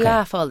because they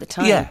laugh all the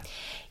time. Yeah.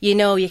 You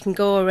know, you can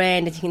go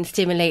around and you can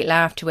stimulate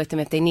laughter with them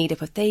if they need it,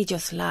 but they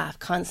just laugh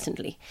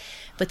constantly.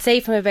 But say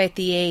from about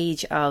the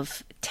age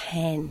of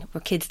 10,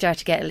 where kids start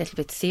to get a little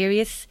bit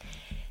serious,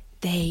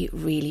 they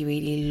really,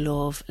 really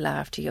love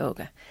laughter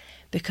yoga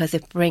because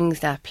it brings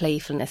that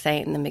playfulness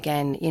out in them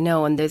again, you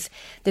know, and there's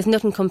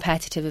nothing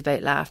competitive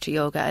about laughter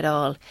yoga at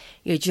all.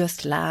 You're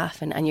just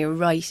laughing and you're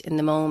right in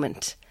the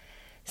moment.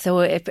 So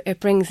it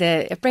brings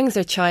their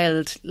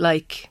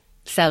childlike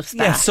selves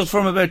back. Yes, so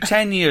from about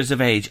 10 years of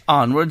age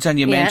onwards, and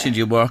you mentioned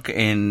you work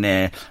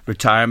in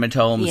retirement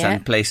homes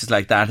and places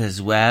like that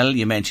as well.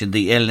 You mentioned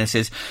the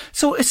illnesses.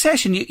 So a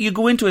session, you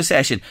go into a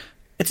session.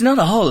 It's not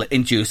all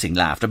inducing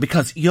laughter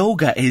because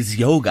yoga is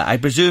yoga. I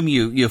presume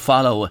you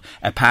follow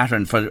a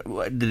pattern for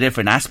the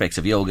different aspects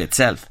of yoga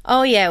itself.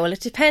 Oh yeah, well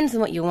it depends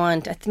on what you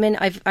want. At the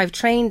minute, I've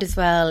trained as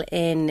well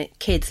in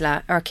kids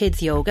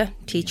yoga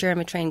teacher. I'm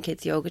a trained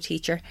kids yoga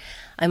teacher.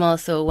 I'm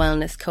also a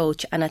wellness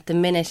coach, and at the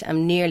minute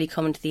I'm nearly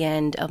coming to the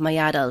end of my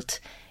adult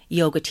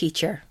yoga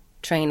teacher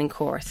training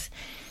course.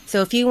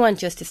 So if you want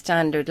just a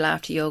standard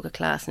laughter yoga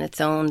class on its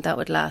own, that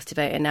would last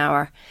about an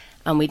hour.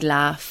 And we'd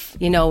laugh.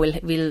 You know,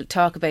 we'll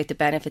talk about the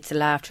benefits of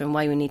laughter and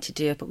why we need to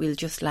do it, but we'll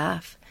just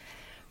laugh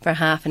for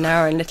half an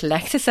hour and little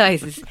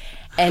exercises.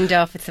 End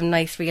off with some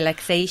nice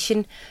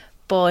relaxation.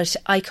 But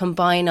I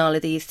combine all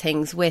of these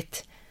things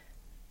with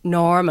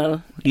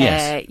normal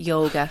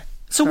yoga.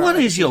 So what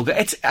is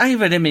yoga? I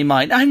have it in my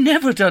mind. I've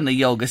never done a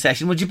yoga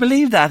session. Would you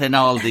believe that in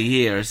all the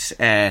years?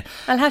 I'll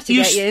have to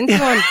get you into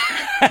one.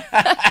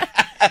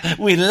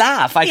 We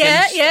laugh. We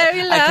laugh.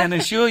 I can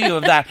assure you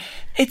of that.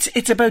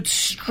 It's about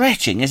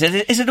stretching. Is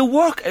it a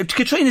work?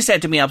 Katrina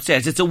said to me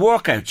upstairs, it's a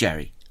workout,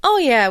 Jerry. Oh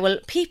yeah, well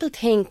people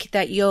think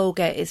that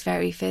yoga is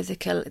very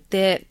physical.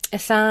 The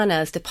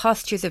asanas, the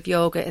postures of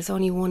yoga is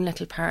only one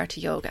little part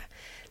of yoga.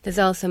 There's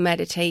also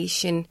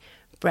meditation,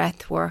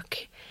 breath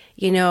work.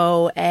 You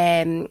know,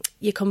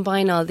 you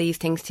combine all these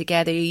things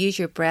together. You use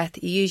your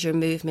breath, you use your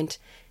movement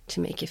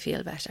to make you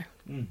feel better.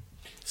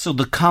 So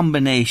the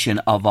combination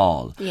of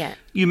all. Yeah.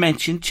 You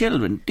mentioned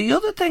children. The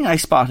other thing I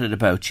spotted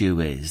about you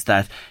is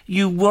that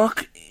you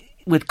work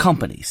with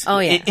companies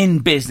in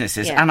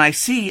businesses. Yeah. And I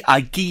see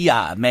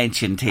IKEA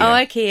mentioned here. Oh,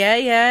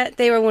 IKEA, yeah.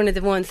 They were one of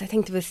the ones, I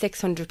think there was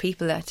 600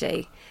 people that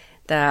day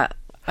that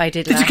I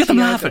did. Did you get them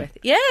laughing? With.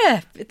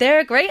 Yeah,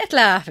 they're great at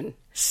laughing.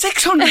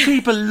 600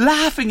 people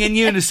laughing in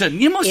unison.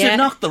 You must have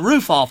knocked the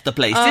roof off the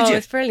place, did you? Oh,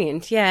 it's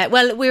brilliant, yeah.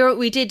 Well,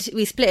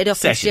 we split it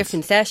up into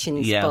different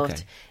sessions,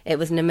 but it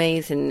was an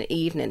amazing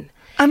evening.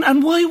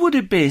 And why would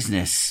a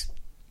business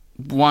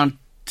want,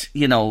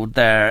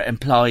 their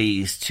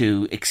employees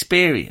to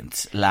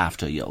experience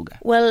laughter yoga?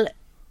 Well,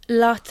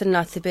 lots and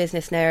lots of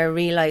business now are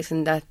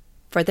realising that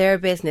for their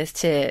business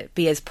to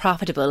be as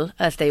profitable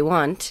as they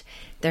want,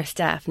 their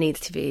staff needs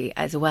to be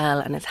as well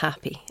and as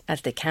happy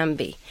as they can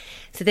be.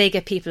 So they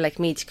get people like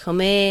me to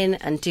come in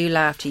and do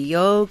laughter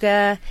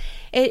yoga.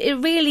 It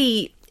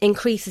really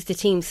increases the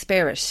team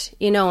spirit,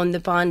 and the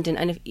bonding.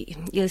 And if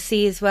you'll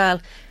see as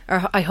well,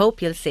 or I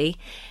hope you'll see,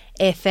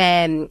 if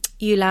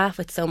you laugh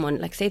with someone,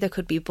 like say there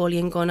could be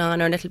bullying going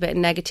on or a little bit of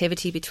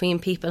negativity between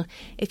people,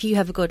 if you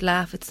have a good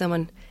laugh with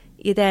someone,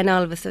 you then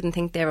all of a sudden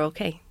think they're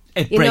okay.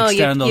 It breaks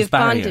down those you've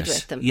barriers. Bonded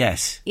with them.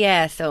 Yes.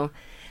 Yeah, so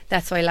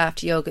that's why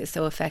laughter yoga is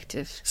so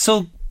effective.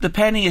 So the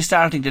penny is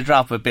starting to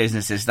drop with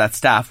businesses that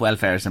staff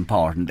welfare is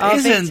important. Oh,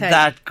 Isn't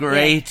that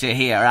great to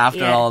hear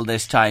after all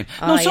this time?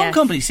 Some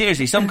companies,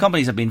 seriously, some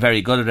companies have been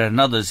very good at it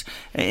and others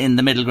in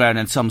the middle ground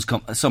and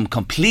some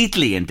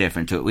completely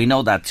indifferent to it. We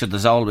know that, so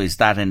there's always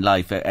that in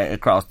life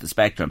across the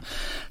spectrum.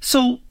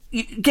 So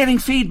getting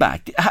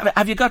feedback,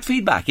 have you got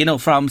feedback,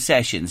 from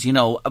sessions,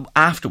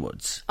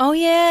 afterwards? Oh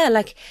yeah,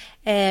 like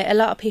a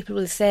lot of people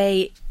will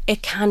say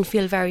it can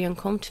feel very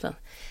uncomfortable.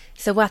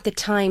 So at the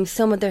time,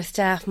 some of their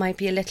staff might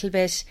be a little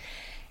bit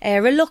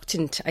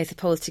reluctant, I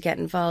suppose, to get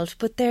involved.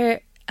 But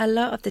they're a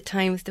lot of the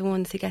times the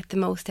ones who get the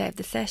most out of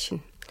the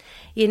session.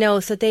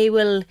 So they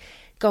will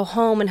go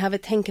home and have a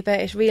think about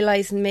it,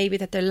 realising maybe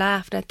that they're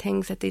laughing at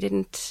things that they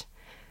didn't.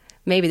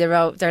 Maybe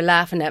they're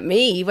laughing at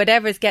me.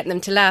 Whatever's getting them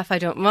to laugh, I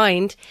don't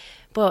mind.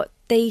 But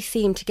they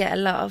seem to get a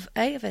lot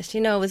out of it,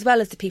 as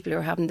well as the people who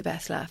are having the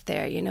best laugh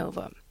there,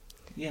 but...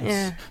 Yes.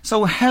 Yeah.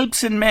 So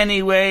helps in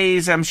many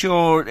ways, I'm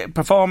sure.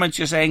 Performance,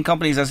 you're saying,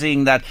 companies are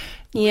seeing that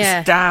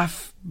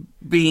staff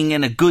being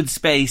in a good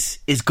space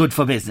is good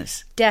for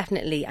business.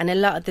 Definitely. And a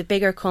lot of the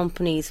bigger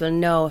companies will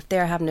know if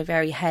they're having a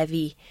very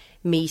heavy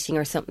meeting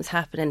or something's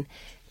happening,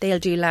 they'll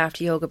do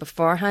laughter yoga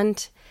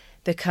beforehand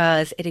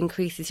because it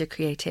increases your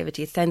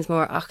creativity. It sends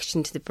more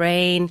oxygen to the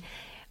brain,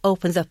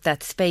 opens up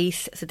that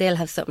space. So they'll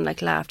have something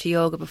like laughter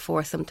yoga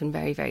before something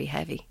very, very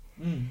heavy.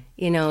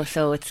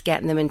 So it's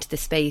getting them into the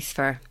space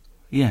for...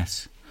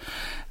 Yes.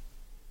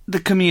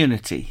 The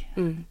community.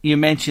 You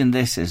mentioned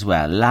this as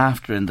well.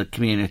 Laughter in the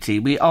community.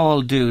 We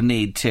all do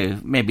need to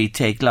maybe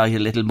take life a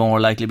little more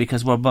lightly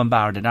because we're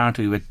bombarded, aren't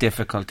we, with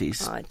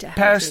difficulties. Oh,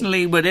 definitely.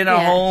 Personally, within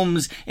our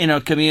homes, in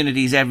our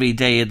communities every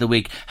day of the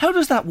week. How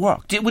does that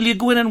work? Will you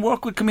go in and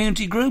work with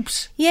community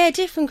groups? Yeah,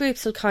 different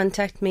groups will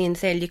contact me and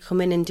say, will you come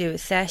in and do a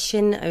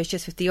session? I was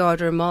just with the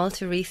Order of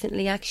Malta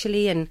recently,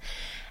 actually, and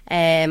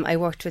I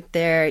worked with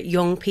their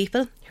young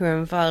people who are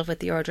involved with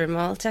the Order of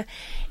Malta.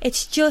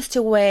 It's just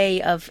a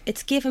way of,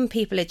 it's giving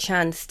people a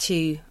chance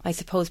to, I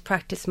suppose,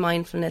 practice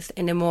mindfulness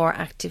in a more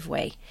active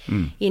way.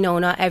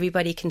 Not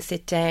everybody can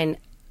sit down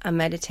and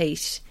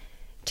meditate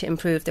to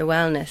improve their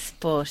wellness,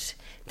 but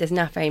there's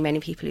not very many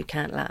people who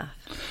can't laugh.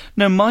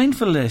 Now,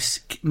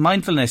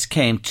 mindfulness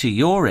came to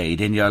your aid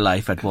in your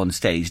life at one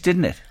stage,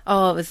 didn't it?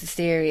 Oh, it was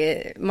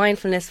hysteria.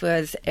 Mindfulness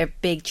was a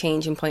big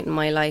changing point in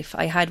my life.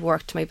 I had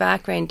worked, my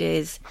background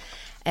is,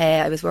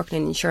 I was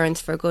working in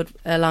insurance for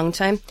a long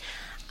time,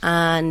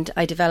 and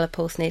I developed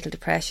postnatal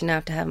depression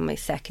after having my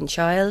second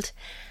child,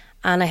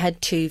 and I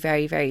had 2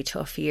 very, very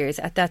tough years.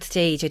 At that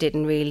stage, I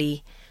didn't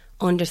really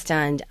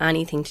understand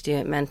anything to do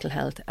with mental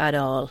health at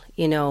all,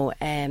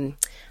 and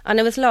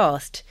I was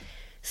lost.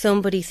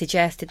 Somebody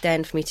suggested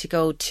then for me to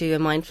go to a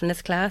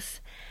mindfulness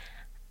class.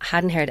 I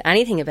hadn't heard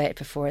anything about it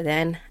before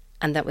then,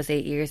 and that was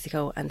 8 years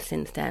ago, and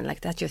since then,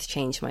 that just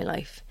changed my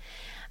life.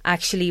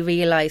 Actually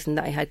realising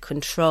that I had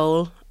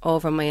control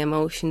over my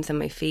emotions and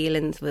my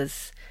feelings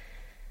was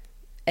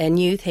a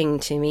new thing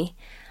to me,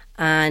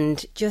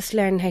 and just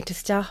learning how to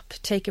stop,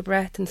 take a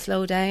breath and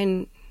slow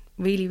down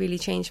really, really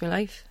changed my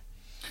life.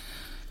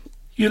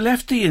 You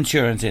left the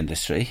insurance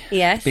industry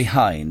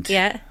behind.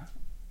 Yeah.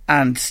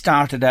 And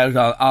started out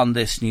on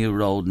this new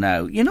road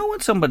now. When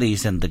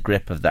somebody's in the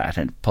grip of that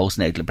and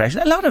postnatal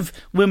depression, a lot of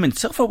women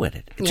suffer with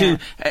it to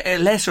a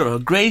lesser or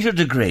greater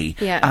degree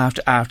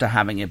after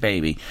having a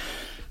baby.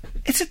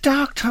 It's a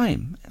dark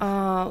time.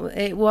 Oh,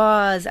 it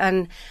was.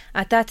 And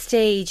at that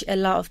stage, a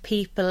lot of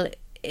people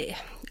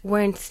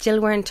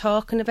weren't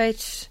talking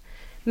about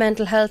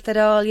mental health at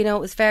all. It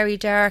was very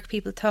dark.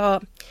 People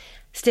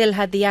still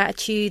had the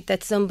attitude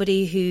that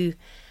somebody who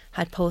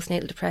had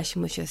postnatal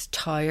depression was just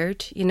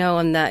tired,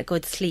 and that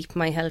good sleep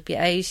might help you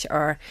out,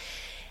 or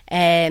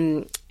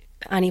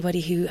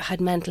anybody who had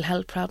mental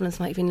health problems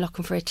might have been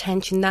looking for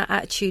attention. That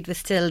attitude was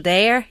still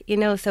there, you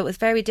know, so it was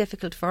very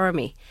difficult for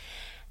me.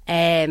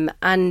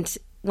 And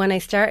when I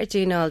started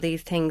doing all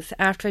these things,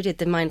 after I did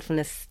the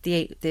mindfulness,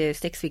 the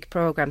 6-week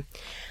programme,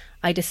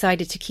 I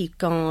decided to keep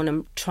going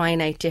and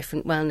trying out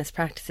different wellness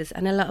practices.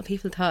 And a lot of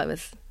people thought it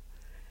was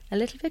a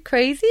little bit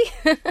crazy.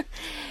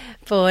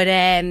 But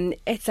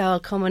it's all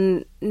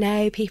coming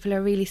now. People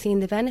are really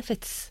seeing the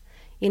benefits.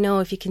 You know,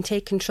 if you can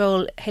take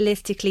control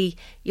holistically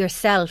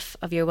yourself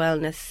of your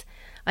wellness.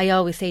 I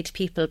always say to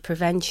people,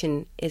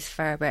 prevention is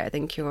far better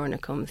than cure when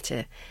it comes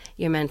to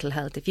your mental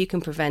health. If you can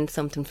prevent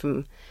something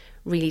from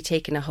really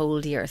taking a hold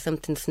of you or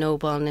something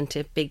snowballing into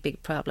a big,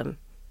 big problem,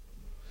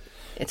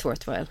 it's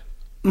worthwhile.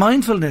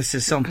 Mindfulness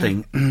is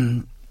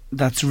something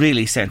that's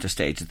really centre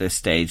stage at this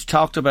stage.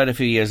 Talked about a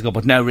few years ago,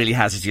 but now really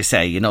has, as you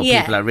say, you know,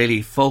 people are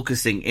really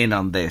focusing in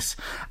on this.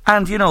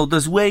 And, you know,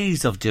 there's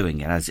ways of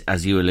doing it,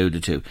 as you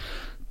alluded to.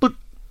 But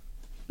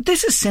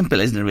this is simple,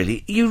 isn't it,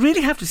 really? You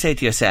really have to say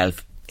to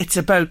yourself, it's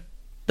about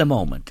the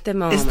moment. The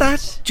moment. Is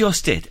that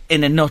just it,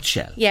 in a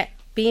nutshell? Yeah,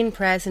 being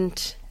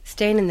present,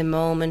 staying in the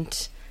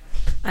moment,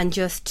 and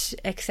just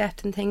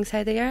accepting things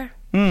how they are.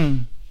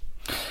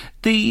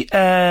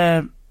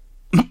 The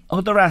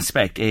other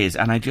aspect is,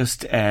 and I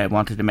just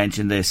wanted to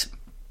mention this,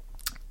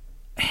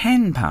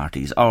 hen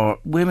parties, or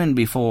women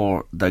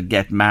before they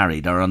get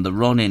married or on the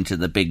run into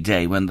the big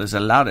day when there's a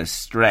lot of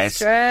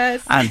stress.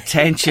 And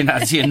tension,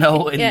 as you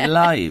know, in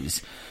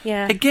lives.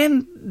 Yeah.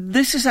 Again,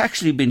 this has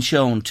actually been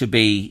shown to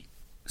be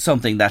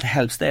something that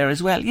helps there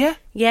as well, yeah?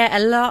 Yeah, a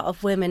lot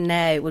of women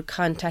now would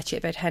contact you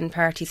about hen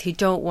parties who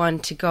don't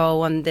want to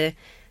go on the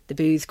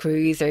booze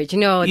cruise or, you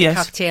know, the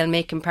cocktail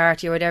making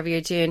party or whatever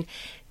you're doing.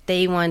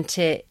 They want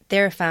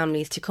their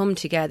families to come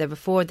together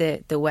before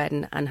the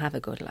wedding and have a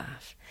good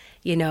laugh,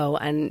 you know,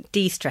 and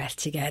de-stress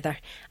together.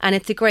 And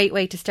it's a great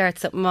way to start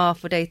something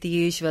off without the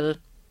usual,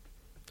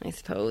 I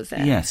suppose.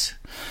 Yes.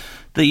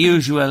 The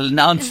usual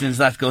nonsense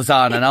that goes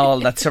on and all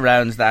that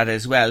surrounds that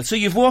as well. So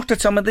you've worked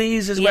at some of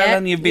these as well,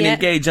 and you've been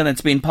engaged, and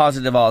it's been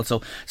positive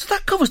also. So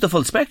that covers the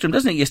full spectrum,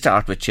 doesn't it? You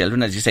start with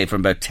children, as you say,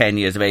 from about 10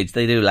 years of age.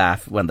 They do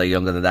laugh when they're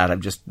younger than that. I've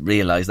just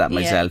realised that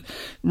myself.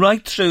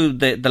 Right through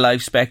the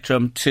life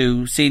spectrum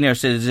to senior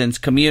citizens,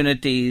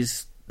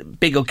 communities,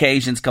 big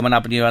occasions coming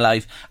up in your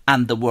life,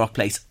 and the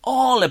workplace.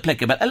 All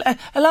applicable.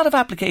 A lot of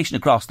application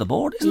across the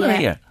board, isn't there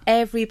here?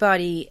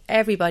 Everybody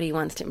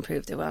wants to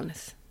improve their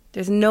wellness.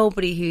 There's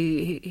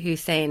nobody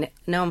who's saying,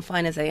 no, I'm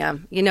fine as I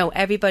am. You know,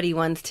 everybody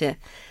wants to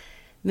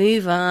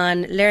move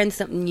on, learn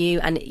something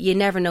new, and you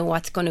never know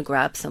what's going to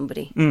grab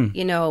somebody.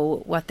 You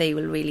know, what they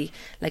will really...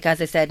 Like,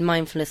 as I said,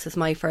 mindfulness was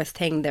my first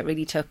thing that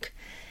really took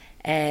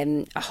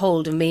a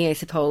hold of me, I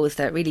suppose,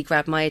 that really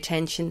grabbed my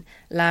attention.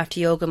 Laughter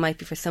yoga might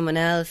be for someone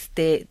else.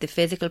 The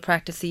physical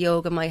practice of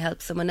yoga might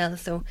help someone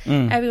else. So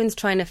everyone's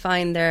trying to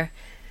find their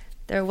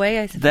way,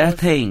 I suppose. Their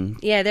thing.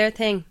 Yeah, their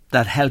thing.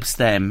 That helps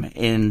them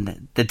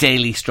in the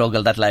daily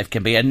struggle that life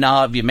can be. And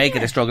now you make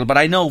it a struggle. But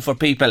I know for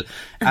people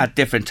at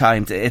different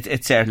times,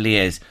 it certainly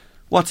is.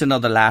 What's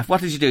another laugh?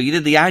 What did you do? You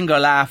did the anger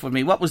laugh with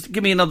me.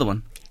 Give me another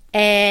one.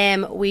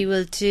 We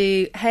will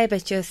do... How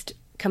about just...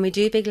 Can we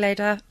do big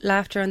loud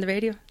laughter on the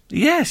radio?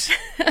 Yes.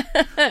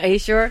 Are you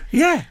sure?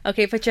 Yeah.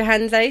 Okay, put your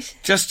hands out.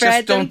 Just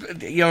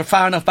don't... You're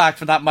far enough back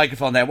from that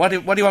microphone there. What do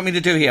you want me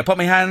to do here? Put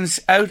my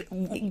hands out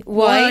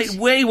wide,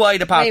 way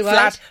wide apart, way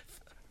flat.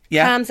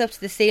 Yeah. Palms up to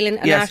the ceiling,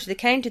 and after the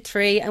count of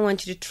 3, I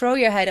want you to throw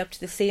your head up to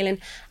the ceiling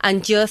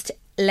and just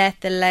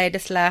let the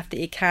loudest laugh that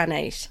you can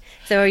out.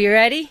 So are you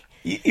ready?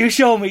 You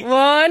show me.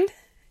 1,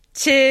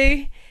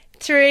 2,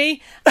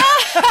 3.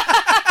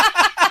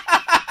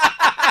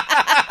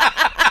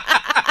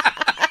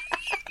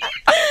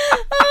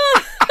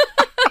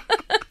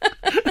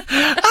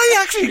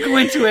 I actually go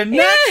into a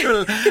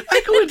natural.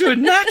 I go into a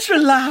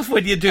natural laugh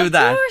when you do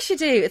that. Of course you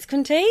do. It's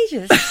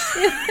contagious.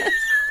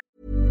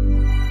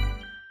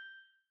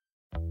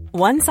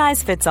 One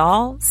size fits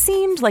all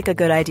seemed like a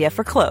good idea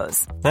for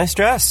clothes. Nice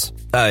dress.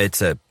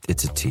 It's a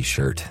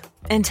t-shirt.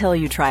 Until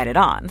you tried it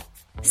on.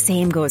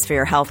 Same goes for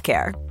your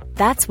healthcare.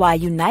 That's why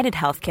United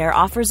Healthcare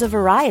offers a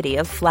variety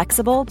of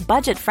flexible,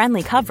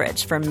 budget-friendly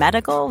coverage for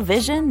medical,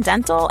 vision,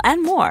 dental,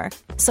 and more.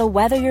 So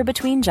whether you're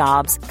between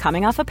jobs,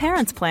 coming off a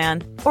parent's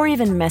plan, or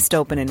even missed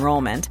open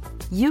enrollment,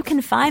 you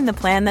can find the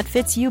plan that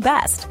fits you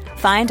best.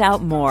 Find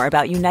out more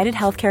about United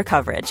Healthcare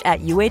coverage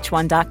at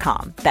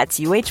UH1.com. That's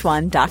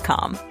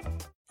UH1.com.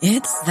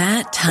 It's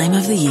that time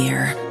of the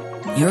year.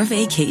 Your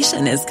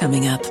vacation is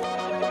coming up.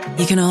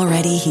 You can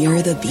already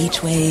hear the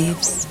beach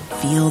waves,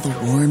 feel the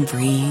warm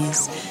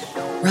breeze,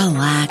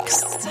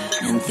 relax,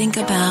 and think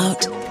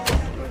about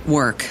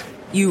work.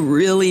 You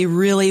really,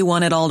 really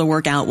want it all to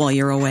work out while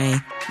you're away.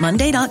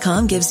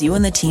 Monday.com gives you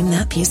and the team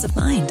that peace of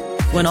mind.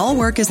 When all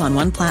work is on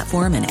one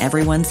platform and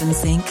everyone's in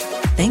sync,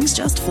 things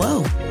just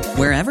flow.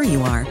 Wherever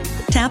you are,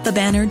 tap the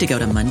banner to go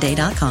to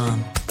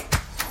Monday.com.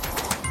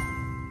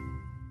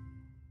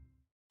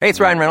 Hey, it's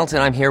Ryan Reynolds,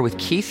 and I'm here with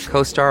Keith,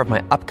 co-star of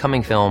my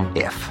upcoming film,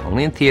 If,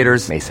 only in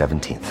theaters May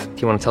 17th.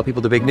 Do you want to tell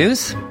people the big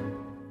news?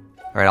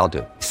 All right, I'll do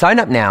it. Sign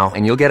up now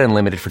and you'll get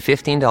unlimited for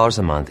 $15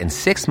 a month and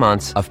 6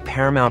 months of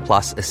Paramount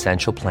Plus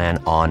Essential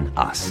Plan on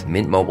us.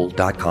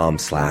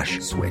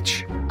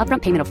 MintMobile.com/switch.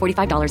 Upfront payment of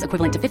 $45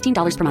 equivalent to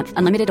 $15 per month.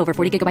 Unlimited over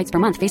 40 gigabytes per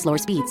month. Face lower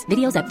speeds.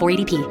 Videos at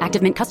 480p.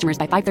 Active Mint customers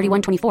by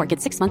 531.24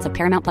 get 6 months of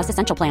Paramount Plus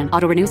Essential Plan.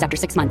 Auto renews after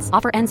 6 months.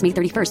 Offer ends May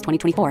 31st,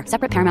 2024.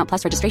 Separate Paramount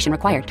Plus registration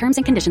required. Terms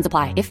and conditions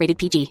apply if rated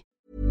PG.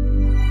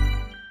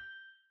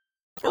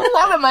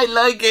 What am I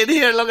like in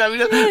here? Look at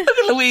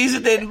Louise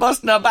and then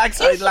busting her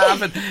backside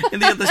laughing in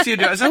the other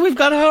studio. So we've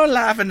got her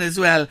laughing as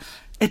well.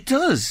 It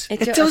does.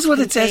 It does what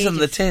it says on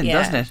the tin,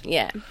 doesn't it?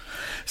 Yeah.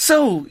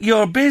 So,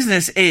 your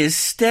business is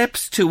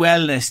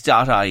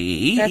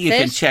stepstowellness.ie. That's You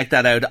can it. check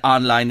that out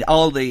online.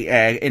 All the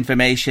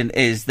information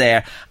is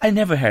there. I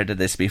never heard of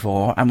this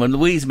before. And when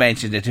Louise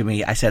mentioned it to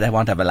me, I said I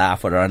want to have a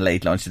laugh with her on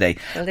Late Lunch today.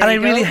 Well, and there I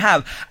you really go.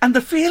 have. And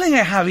the feeling I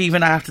have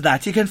even after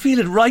that, you can feel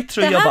it right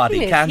through your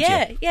body, can't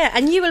you? Yeah.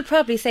 And you will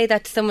probably say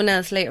that to someone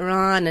else later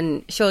on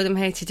and show them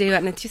how to do it,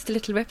 and it's just a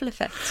little ripple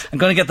effect. I'm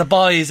going to get the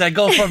boys. I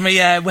go for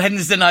my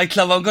Wednesday night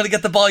club. I'm going to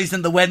get the boys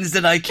in the Wednesday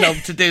night club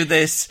to do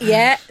this.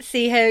 Yeah,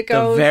 see how it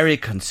They're goes. very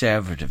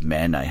conservative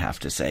men, I have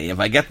to say. If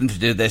I get them to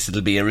do this,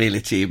 it'll be a real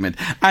achievement.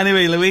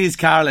 Anyway, Louise,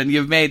 Carolyn,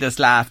 you've made us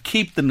laugh.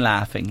 Keep them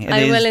laughing.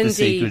 I will the indeed.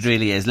 secret,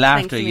 really is.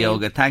 Laughter Thanks a million.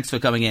 yoga. Thanks for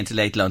coming into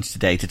Late Lunch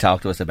today to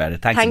talk to us about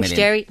it. Thanks a million.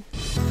 Jerry.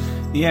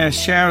 Yeah,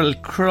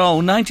 Sheryl Crow,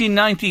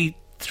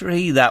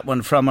 1993, that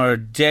one, from her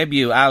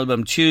debut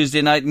album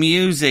Tuesday Night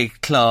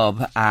Music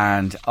Club,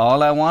 and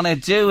all I want to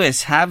do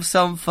is have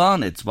some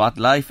fun. It's what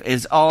life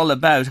is all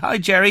about. Hi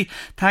Jerry,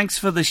 thanks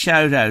for the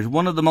shout out.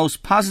 One of the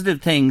most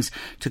positive things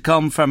to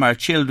come from our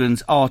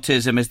children's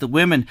autism is the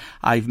women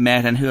I've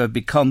met and who have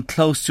become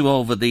close to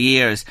over the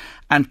years.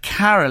 And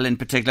Carol in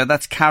particular,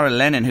 that's Carol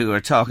Lennon who we're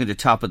talking to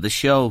top of the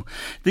show.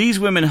 These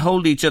women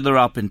hold each other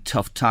up in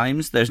tough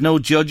times. There's no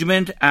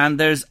judgment and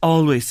there's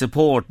always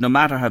support. No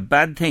matter how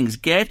bad things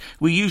get,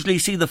 we usually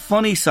see the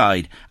funny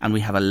side and we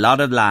have a lot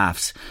of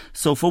laughs.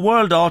 So for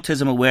World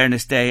Autism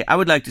Awareness Day, I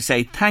would like to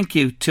say thank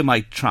you to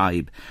my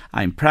tribe.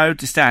 I'm proud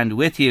to stand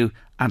with you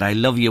and I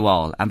love you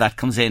all. And that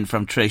comes in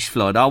from Trish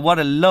Flood. Oh, what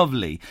a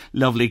lovely,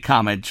 lovely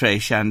comment,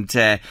 Trish. And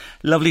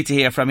lovely to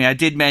hear from you. I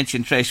did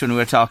mention, Trish, when we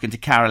were talking to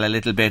Carol a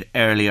little bit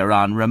earlier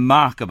on.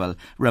 Remarkable,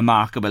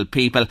 remarkable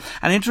people.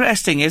 And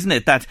interesting, isn't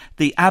it, that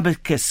the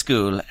Abacus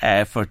School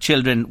for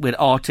children with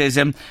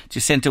autism,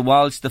 Jacinta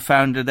Walsh, the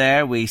founder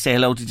there, we say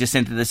hello to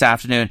Jacinta this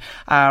afternoon,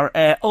 are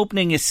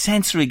opening a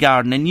sensory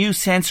garden, a new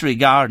sensory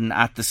garden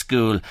at the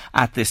school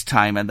at this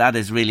time. And that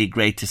is really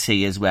great to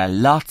see as well.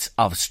 Lots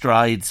of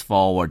strides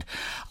forward.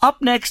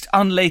 Up next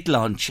on Late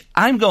Lunch,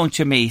 I'm going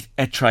to meet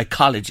a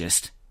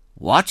trichologist.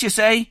 What you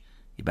say?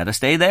 You better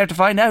stay there to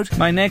find out.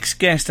 My next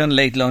guest on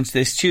Late Lunch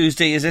this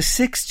Tuesday is a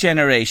 6th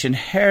generation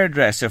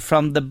hairdresser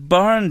from the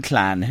Byrne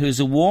clan, whose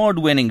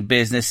award-winning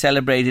business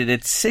celebrated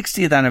its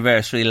 60th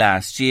anniversary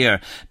last year.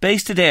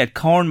 Based today at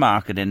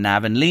Cornmarket in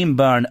Navan, Liam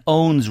Byrne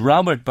owns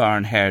Robert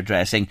Byrne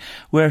Hairdressing,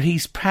 where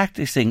he's a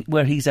practicing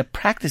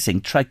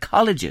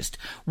trichologist,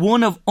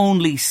 one of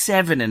only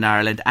 7 in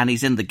Ireland, and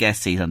he's in the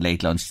guest seat on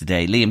Late Lunch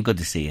today. Liam, good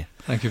to see you.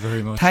 Thank you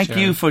very much. Thank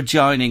you for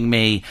joining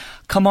me.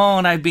 Come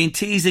on, I've been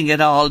teasing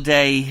it all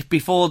day,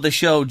 before the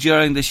show,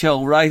 during the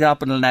show, right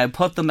up until now.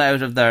 Put them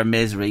out of their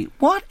misery.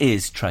 What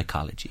is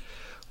trichology?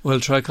 Well,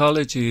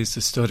 trichology is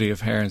the study of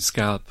hair and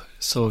scalp.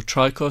 So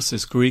trichos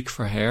is Greek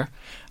for hair,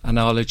 and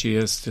ology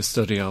is the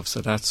study of,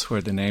 so that's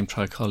where the name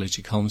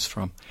trichology comes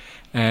from.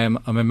 I'm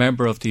a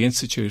member of the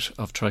Institute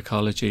of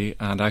Trichology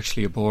and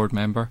actually a board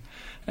member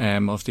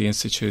of the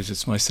Institute.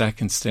 It's my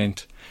second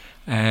stint.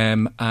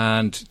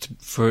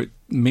 For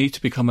me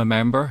to become a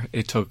member,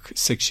 it took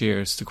 6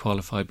 years to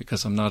qualify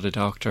because I'm not a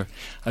doctor.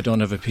 I don't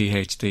have a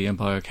PhD in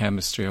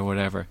biochemistry or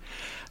whatever.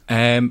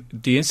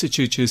 The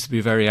Institute used to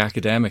be very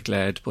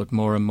academic-led, but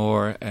more and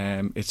more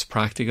it's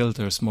practical.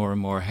 There's more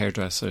and more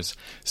hairdressers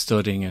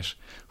studying it,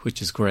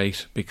 which is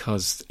great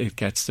because it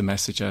gets the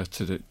message out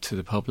to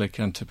the public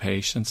and to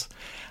patients.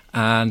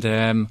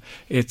 And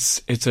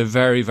it's a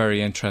very,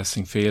 very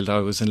interesting field. I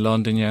was in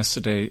London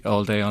yesterday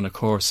all day on a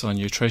course on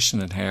nutrition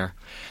and hair,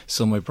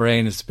 so my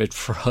brain is a bit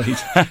fried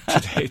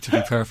today, to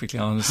be perfectly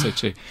honest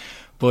with you.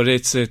 But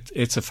it's a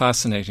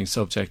fascinating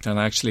subject, and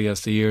actually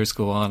as the years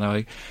go on,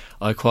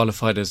 I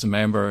qualified as a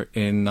member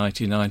in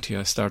 1990.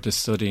 I started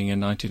studying in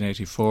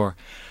 1984,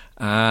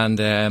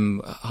 and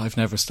I've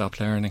never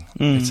stopped learning.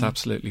 It's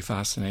absolutely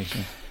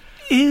fascinating.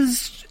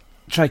 Is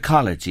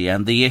trichology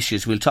and the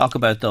issues, we'll talk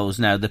about those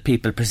now, that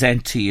people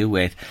present to you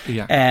with,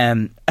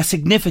 a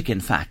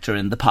significant factor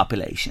in the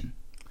population?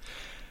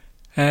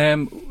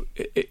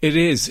 It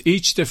is.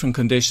 Each different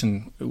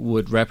condition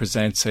would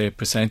represent, say, a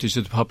percentage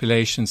of the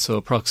population. So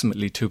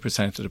approximately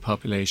 2% of the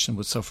population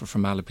would suffer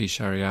from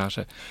alopecia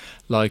areata.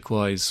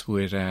 Likewise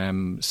with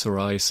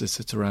psoriasis,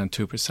 it's around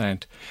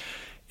 2%.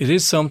 It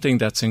is something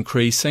that's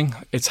increasing.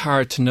 It's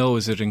hard to know,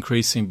 is it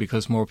increasing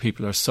because more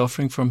people are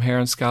suffering from hair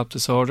and scalp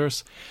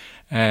disorders?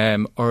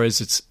 Or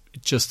is it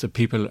just that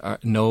people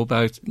know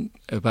about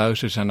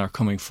it and are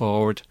coming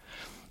forward?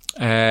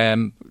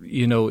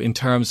 In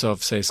terms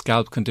of, say,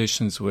 scalp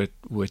conditions with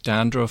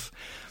dandruff,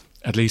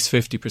 At least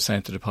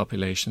 50% of the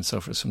population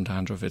suffers from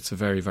dandruff. It's a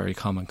very, very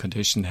common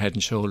condition. Head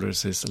and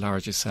Shoulders is the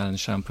largest selling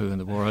shampoo in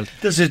the world.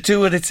 Does it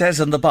do what it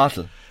says on the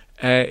bottle?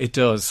 It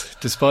does.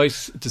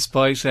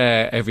 Despite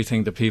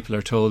everything that people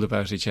are told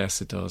about it,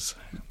 yes, it does.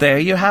 There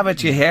you have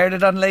it. You heard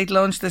it on Late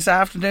Lunch this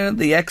afternoon.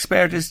 The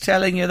expert is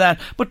telling you that.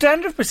 But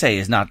dandruff per se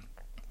is not...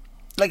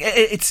 Like,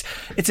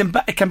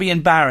 it can be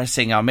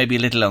embarrassing or maybe a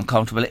little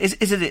uncomfortable. Is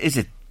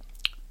it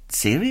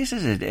serious?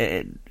 Is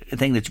it a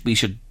thing that we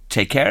should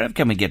take care of?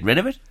 Can we get rid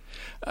of it?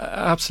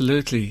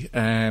 Absolutely,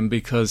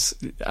 because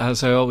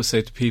as I always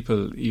say to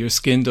people, your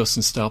skin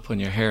doesn't stop on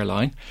your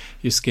hairline.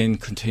 Your skin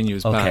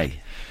continues back.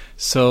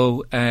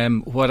 So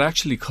what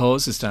actually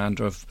causes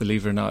dandruff,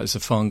 believe it or not, is a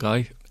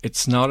fungi.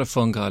 It's not a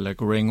fungi like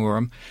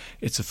ringworm.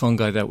 It's a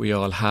fungi that we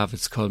all have.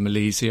 It's called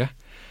Malassezia.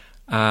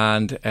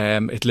 And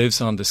it lives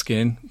on the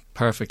skin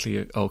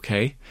perfectly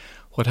okay.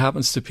 What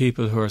happens to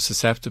people who are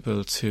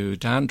susceptible to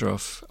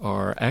dandruff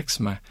or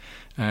eczema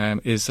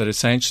is that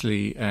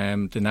essentially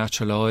the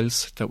natural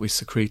oils that we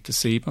secrete the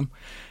sebum,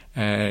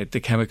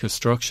 the chemical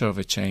structure of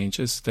it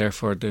changes,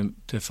 therefore the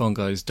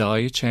fungi's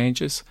diet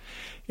changes.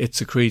 It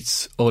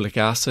secretes oleic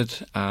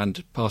acid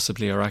and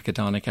possibly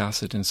arachidonic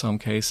acid in some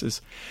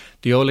cases.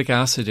 The oleic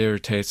acid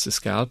irritates the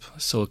scalp,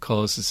 so it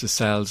causes the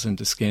cells in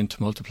the skin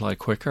to multiply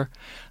quicker,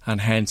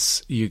 and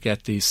hence you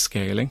get these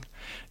scaling.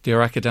 The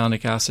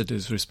arachidonic acid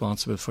is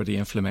responsible for the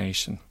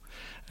inflammation.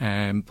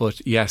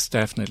 But yes,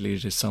 definitely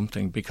it is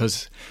something,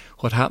 because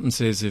what happens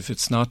is if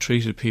it's not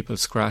treated, people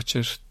scratch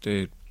it,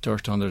 the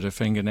dirt under their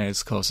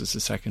fingernails causes a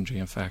secondary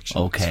infection.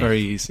 Okay. It's very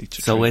easy to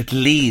treat. So it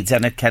leads,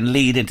 and it can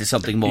lead into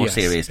something more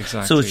serious.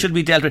 Exactly. So it should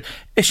be dealt with.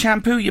 A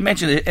shampoo, you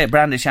mentioned a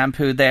brand of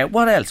shampoo there.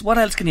 What else? What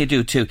else can you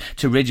do to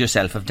rid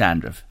yourself of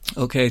dandruff?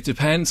 Okay, it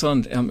depends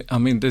on... I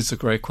mean, this is a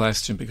great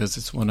question because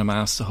it's one I'm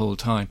asked the whole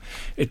time.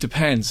 It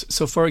depends.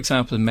 So, for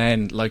example,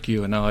 men like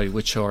you and I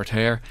with short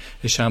hair,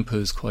 a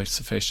shampoo is quite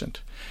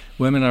sufficient.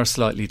 Women are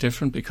slightly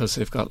different because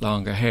they've got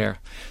longer hair.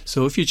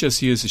 So if you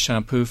just use a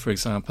shampoo, for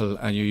example,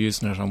 and you're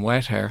using it on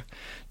wet hair,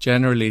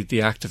 generally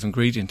the active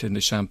ingredient in the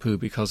shampoo,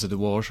 because of the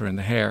water in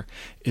the hair,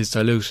 is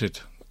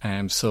diluted.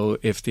 So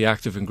if the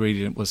active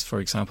ingredient was, for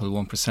example,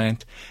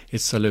 1%,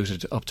 it's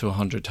diluted up to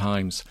 100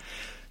 times.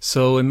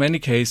 So in many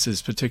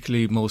cases,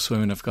 particularly most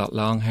women have got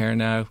long hair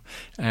now,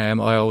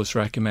 I always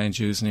recommend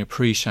using a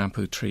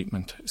pre-shampoo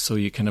treatment. So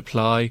you can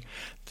apply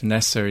the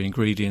necessary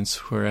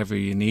ingredients wherever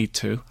you need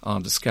to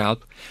on the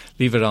scalp,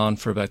 leave it on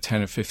for about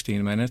 10 or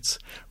 15 minutes,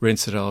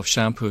 rinse it off,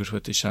 shampoo it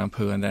with the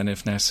shampoo, and then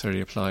if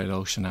necessary apply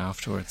lotion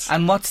afterwards.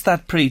 And what's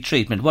that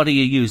pre-treatment? What are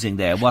you using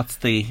there? What's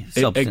the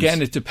substance?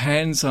 Again, it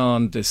depends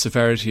on the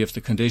severity of the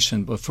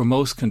condition, but for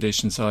most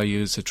conditions I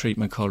use a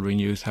treatment called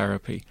Renew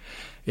Therapy.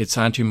 It's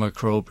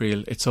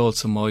antimicrobial, it's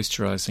also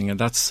moisturising, and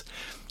that's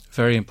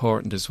very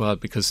important as well,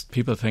 because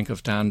people think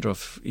of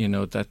dandruff,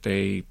 that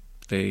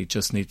they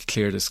just need to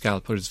clear the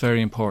scalp, but it's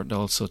very important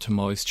also to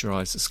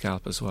moisturise the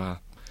scalp as well.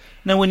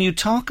 Now, when you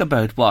talk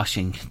about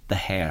washing the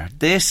hair,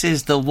 this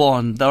is the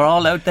one. They're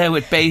all out there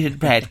with bated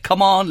breath.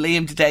 Come on,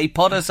 Liam, today,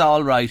 put us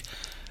all right.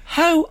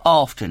 How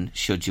often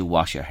should you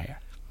wash your hair?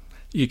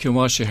 You can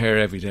wash your hair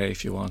every day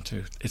if you want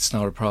to. It's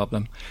not a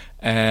problem.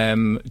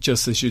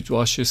 Just as you'd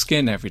wash your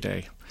skin every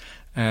day.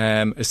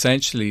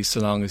 Essentially, so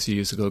long as you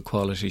use a good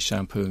quality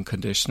shampoo and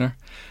conditioner.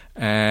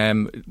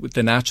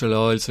 The natural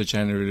oils are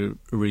generally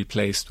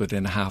replaced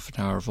within a half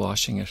an hour of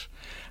washing it.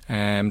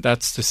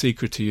 That's the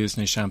secret to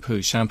using a shampoo.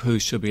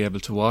 Shampoos should be able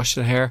to wash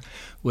the hair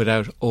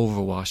without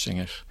overwashing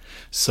it.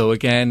 So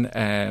again,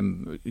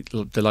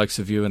 the likes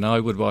of you and I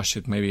would wash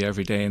it maybe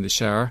every day in the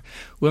shower.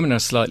 Women are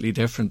slightly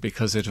different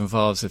because it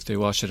involves, if they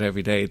wash it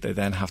every day, they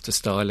then have to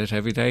style it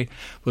every day.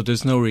 But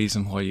there's no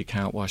reason why you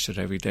can't wash it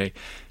every day.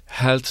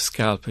 Health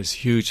scalp is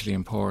hugely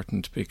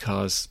important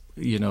because,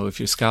 if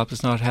your scalp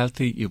is not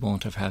healthy, you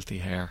won't have healthy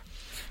hair.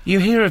 You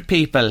hear of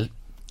people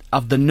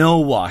of the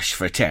no-wash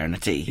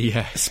fraternity.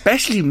 Yeah.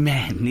 Especially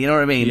men, you know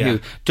what I mean, who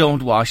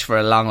don't wash for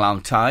a long,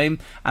 long time,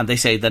 and they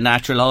say the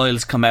natural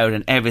oils come out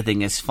and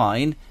everything is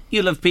fine.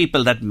 You'll have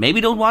people that maybe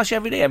don't wash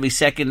every day, every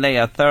second day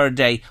or third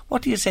day.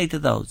 What do you say to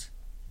those?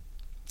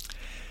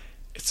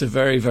 It's a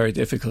very, very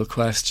difficult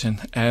question.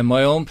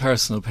 My own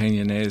personal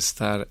opinion is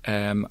that,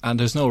 and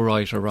there's no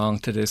right or wrong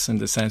to this in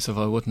the sense of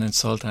I wouldn't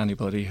insult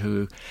anybody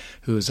who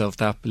is of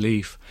that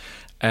belief.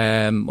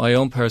 My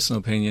own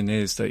personal opinion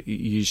is that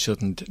you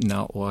shouldn't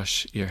not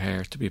wash your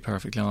hair, to be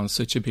perfectly honest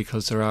with you,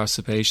 because there are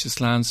sebaceous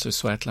glands, there's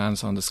sweat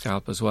glands on the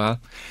scalp as well.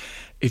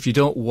 If you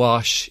don't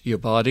wash your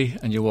body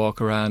and you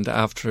walk around,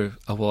 after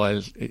a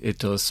while it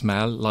does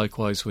smell,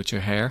 likewise with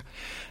your hair.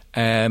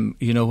 When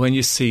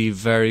you see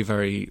very,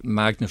 very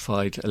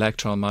magnified,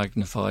 electron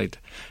magnified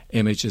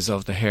images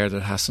of the hair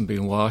that hasn't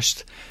been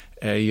washed,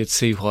 you'd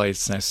see why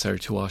it's necessary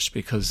to wash,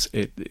 because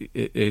it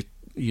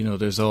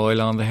there's oil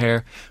on the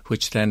hair,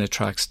 which then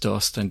attracts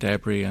dust and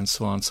debris and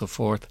so on and so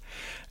forth.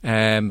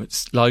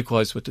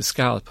 Likewise with the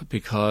scalp,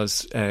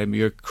 because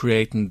you're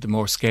creating the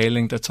more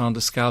scaling that's on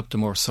the scalp, the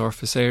more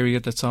surface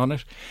area that's on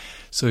it.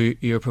 So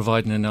you're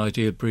providing an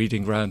ideal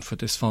breeding ground for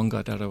this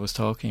fungi that I was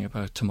talking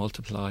about to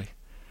multiply.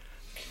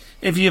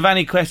 If you have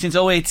any questions,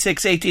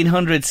 086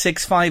 1800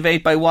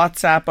 658 by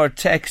WhatsApp or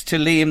text to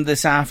Liam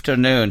this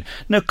afternoon.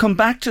 Now, come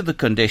back to the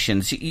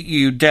conditions.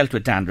 You dealt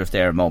with dandruff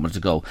there a moment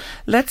ago.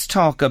 Let's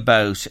talk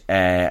about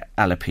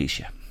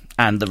alopecia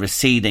and the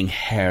receding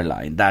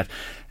hairline that,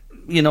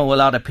 a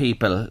lot of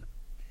people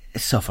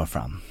suffer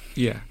from.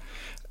 Yeah.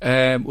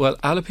 Well,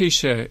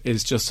 alopecia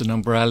is just an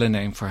umbrella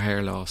name for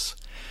hair loss.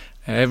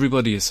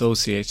 Everybody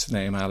associates the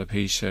name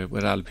alopecia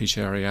with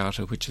alopecia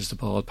areata, which is the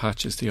bald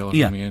patches, the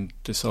autoimmune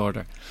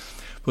disorder.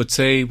 But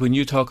say, when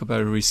you talk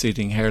about a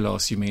receding hair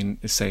loss, you mean,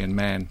 say, in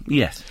men?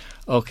 Yes.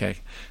 Okay.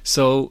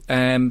 So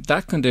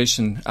that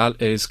condition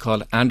is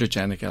called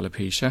androgenic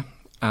alopecia.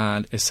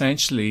 And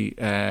essentially,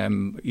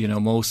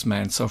 most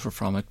men suffer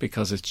from it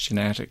because it's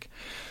genetic.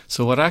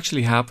 So what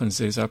actually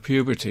happens is at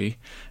puberty,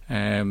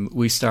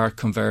 we start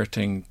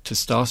converting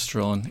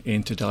testosterone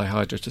into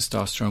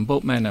dihydrotestosterone,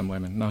 both men and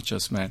women, not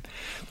just men.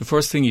 The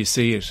first thing you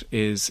see it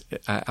is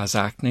as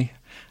acne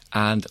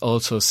and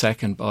also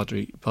second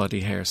body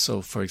hair.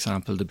 So, for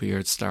example, the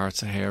beard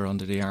starts, a hair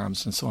under the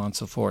arms and so on and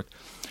so forth.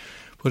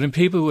 But in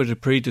people with a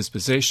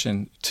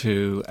predisposition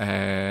to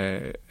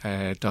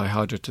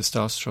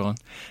dihydrotestosterone,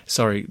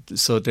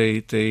 so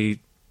the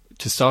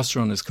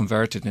testosterone is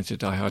converted into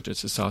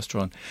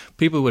dihydrotestosterone.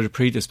 People with a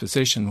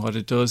predisposition, what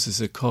it does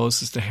is it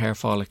causes the hair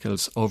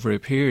follicles over a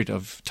period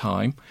of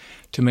time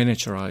to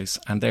miniaturize,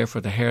 and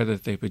therefore the hair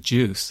that they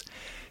produce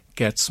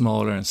gets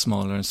smaller and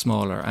smaller and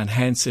smaller. And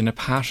hence, in a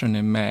pattern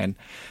in men,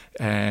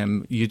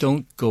 you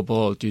don't go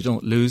bald, you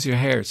don't lose your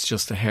hair, it's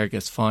just the hair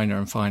gets finer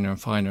and finer and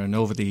finer, and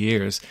over the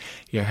years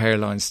your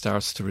hairline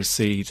starts to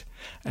recede,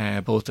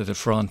 both at the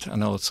front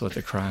and also at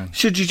the crown.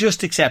 Should you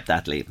just accept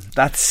that, Liam?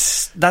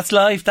 That's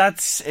life,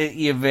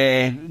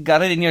 you've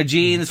got it in your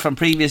genes from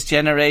previous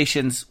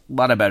generations.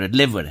 What about it?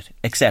 Live with it,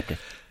 accept it.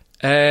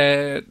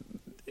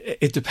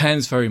 It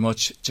depends very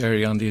much,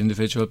 Jerry, on the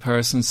individual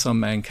person. Some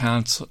men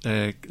can't,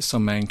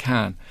 some men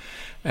can.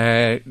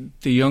 The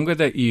younger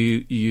that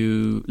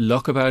you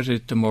look about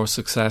it, the more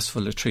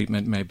successful the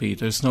treatment may be.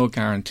 There's no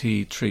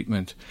guaranteed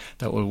treatment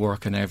that will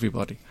work on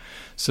everybody.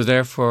 So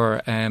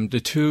therefore,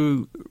 the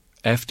two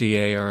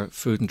FDA, or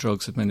Food and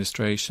Drugs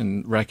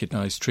Administration,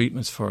 recognised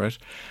treatments for it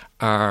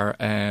are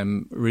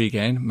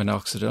Regain,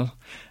 minoxidil,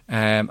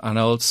 and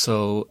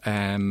also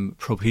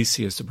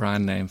Propecia is the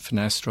brand name,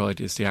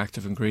 finasteride is the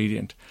active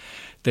ingredient.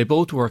 They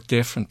both work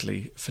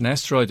differently.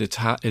 Finasteride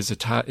is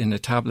in a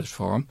tablet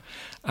form,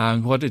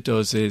 and what it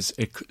does is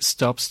it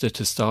stops the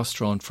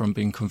testosterone from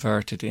being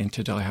converted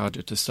into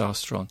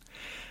dihydrotestosterone,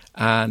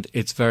 and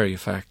it's very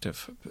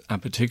effective,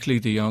 and particularly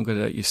the younger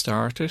that you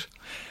start it.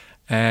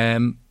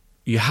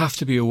 You have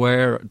to be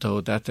aware,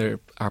 though, that there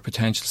are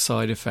potential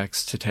side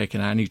effects to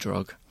taking any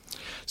drug.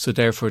 So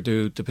therefore,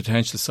 do the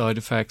potential side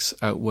effects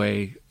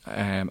outweigh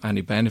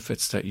any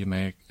benefits that you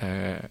may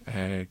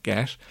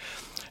get?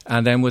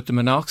 And then with the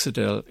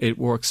minoxidil, it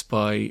works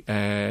by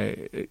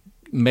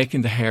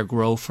making the hair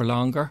grow for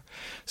longer.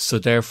 So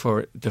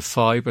therefore, the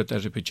fibre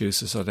that it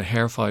produces, or the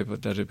hair fibre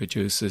that it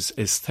produces,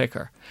 is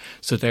thicker.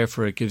 So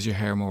therefore, it gives your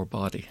hair more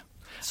body.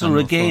 So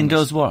Regain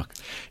does work?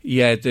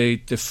 Yeah, the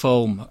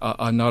foam,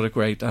 I'm not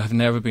I've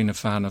never been a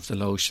fan of the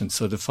lotion.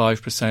 So the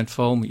 5%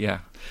 foam, yeah.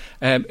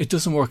 It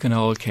doesn't work in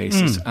all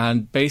cases.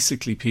 And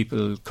basically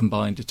people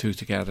combine the two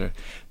together.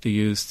 They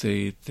use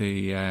the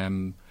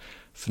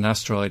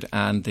finasteride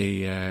and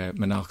the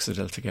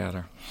minoxidil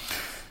together.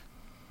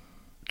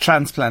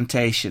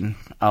 Transplantation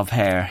of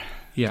hair.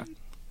 Yeah.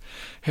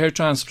 Hair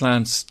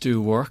transplants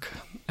do work.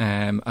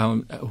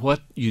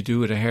 What you do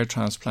with a hair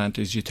transplant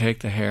is you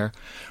take the hair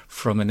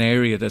from an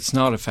area that's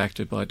not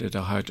affected by the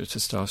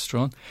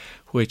dihydrotestosterone,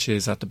 which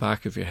is at the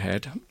back of your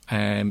head.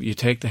 You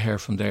take the hair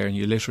from there and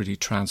you literally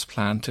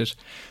transplant it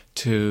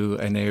to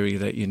an area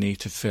that you need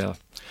to fill.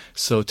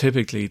 So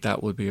typically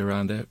that would be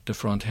around the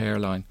front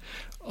hairline.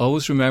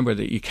 Always remember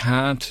that you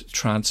can't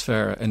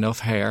transfer enough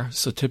hair.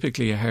 So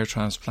typically a hair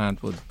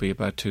transplant would be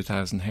about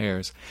 2,000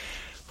 hairs.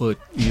 But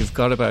you've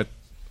got about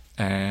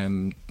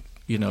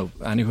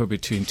anywhere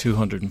between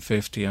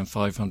 250 and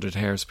 500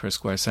 hairs per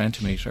square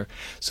centimetre.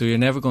 So you're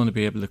never going to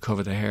be able to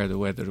cover the hair the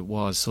way that it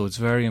was. So it's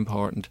very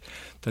important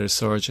that a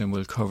surgeon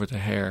will cover the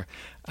hair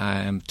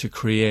to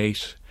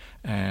create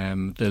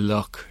the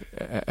look,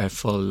 a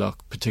full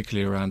look,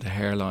 particularly around the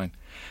hairline.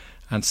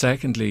 And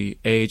secondly,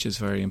 age is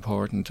very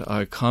important.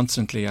 I'm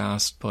constantly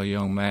asked by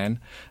young men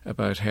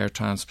about hair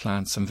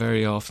transplants, and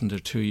very often they're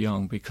too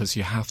young, because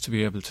you have to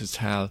be able to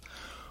tell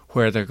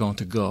where they're going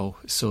to go.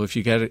 So if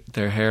you get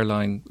their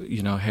hairline,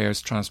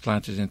 hairs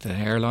transplanted into the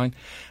hairline,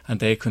 and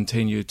they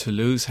continue to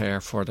lose hair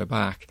further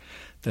back,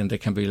 then they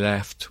can be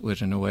left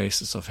with an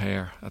oasis of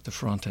hair at the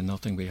front and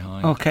nothing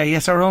behind. Okay,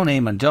 yes, our own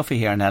Eamon Duffy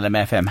here on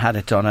LMFM had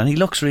it done, and he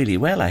looks really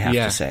well, I have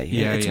to say.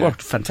 It's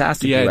worked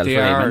fantastically well for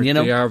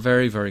Eamon. They are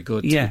very, very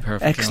good, to be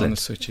perfectly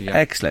honest with you. Yeah.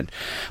 Excellent.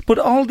 But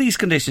all these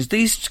conditions,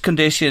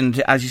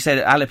 as you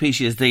said,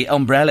 alopecia is the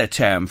umbrella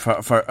term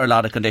for a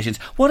lot of conditions.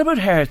 What about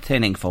hair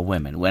thinning for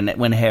women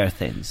when hair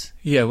thins?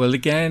 Yeah, well,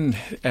 again,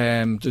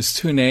 there's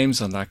two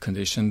names on that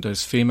condition.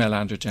 There's female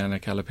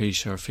androgenic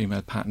alopecia, or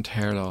female patent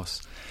hair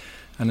loss.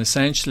 And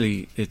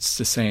essentially it's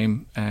the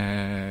same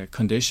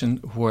condition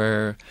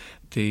where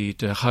the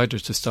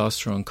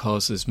hydrotestosterone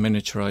causes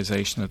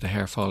miniaturization of the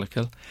hair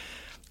follicle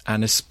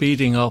and a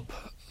speeding up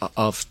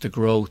of the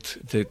growth,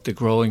 the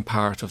growing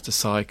part of the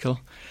cycle.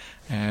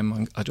 I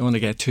don't want to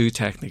get too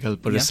technical,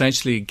 but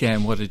essentially,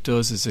 again, what it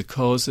does is it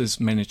causes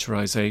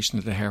miniaturization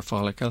of the hair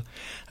follicle,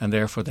 and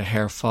therefore the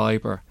hair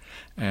fibre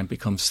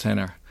becomes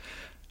thinner.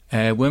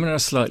 Women are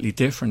slightly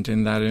different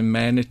in that in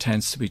men it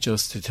tends to be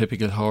just the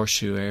typical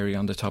horseshoe area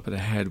on the top of the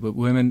head. With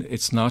women,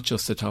 it's not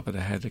just the top of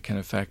the head it can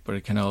affect, but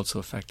it can also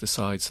affect the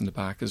sides and the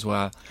back as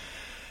well.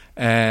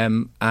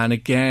 And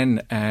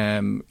again,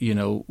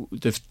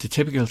 the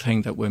typical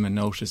thing that women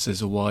notice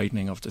is a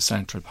widening of the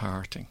central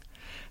parting.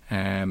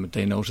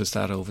 They notice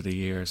that over the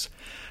years.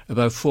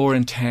 About 4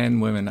 in 10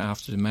 women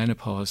after the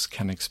menopause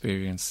can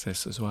experience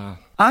this as well.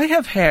 I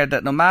have heard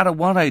that no matter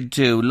what I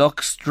do,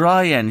 looks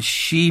dry and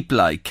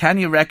sheep-like. Can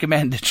you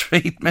recommend a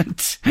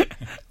treatment?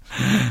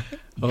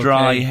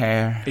 Dry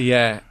hair.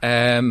 Yeah,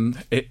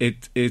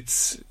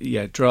 it's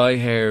dry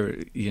hair.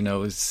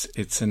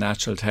 It's a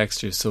natural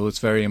texture, so it's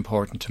very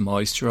important to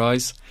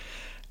moisturise.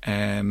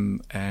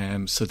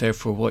 So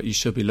therefore what you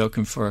should be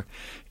looking for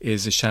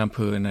is a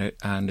shampoo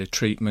and a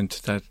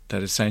treatment that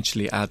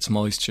essentially adds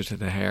moisture to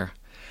the hair.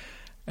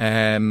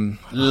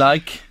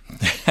 Like?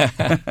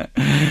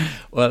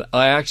 Well,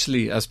 I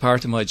actually, as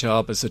part of my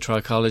job as a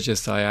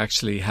trichologist, I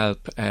actually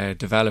help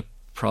develop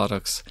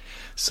products.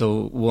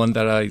 So one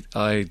that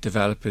I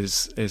develop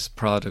is a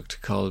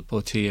product called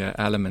Botia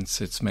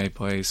Elements. It's made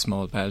by a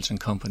small Belgian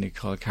company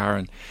called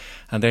Karen,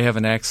 and they have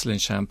an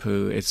excellent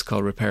shampoo. It's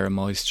called Repair and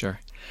Moisture.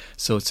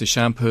 So it's a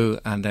shampoo,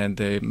 and then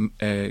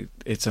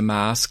it's a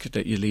mask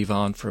that you leave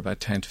on for about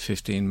 10 to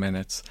 15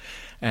 minutes.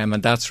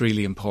 And that's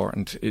really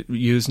important.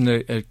 Using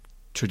a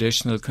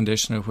traditional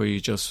conditioner where you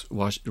just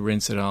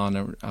rinse it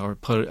on or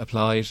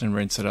apply it and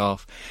rinse it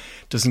off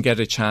doesn't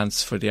get a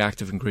chance for the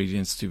active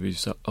ingredients to be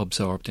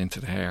absorbed into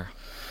the hair.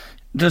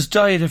 Does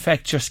diet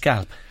affect your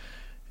scalp?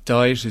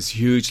 Diet is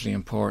hugely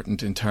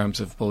important in terms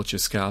of both your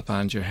scalp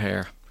and your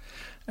hair.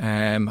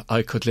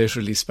 I could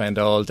literally spend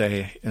all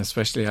day,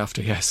 especially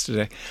after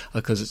yesterday, I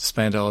could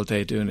spend all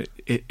day doing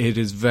it. It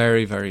is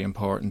very, very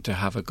important to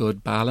have a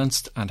good,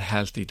 balanced and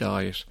healthy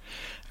diet.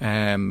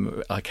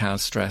 I can't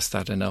stress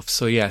that enough.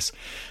 So yes,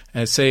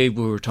 say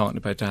we were talking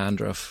about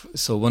dandruff.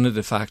 So one of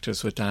the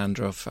factors with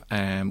dandruff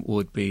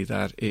would be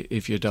that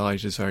if your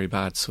diet is very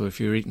bad, so if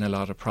you're eating a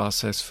lot of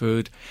processed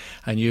food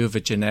and you have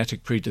a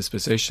genetic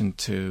predisposition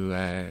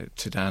to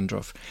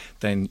dandruff,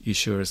 then you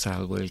sure as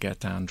hell will get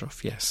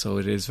dandruff. Yes, so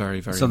it is very,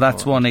 very So important.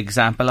 that's one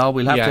example.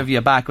 We'll have to have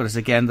you back with us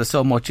again. There's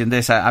so much in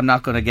this. I'm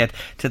not going to get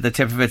to the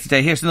tip of it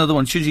today. Here's another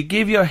one. Should you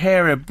give your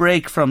hair a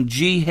break from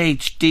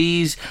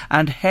GHDs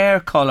and hair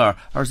colour?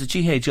 Or is it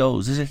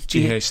GHOs? Is it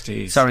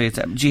GHDs? Sorry, it's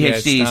GHDs. Yeah,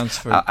 it stands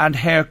for and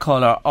hair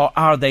colour, or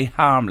are they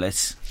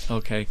harmless?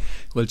 Okay,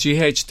 well,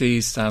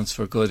 GHD stands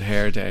for Good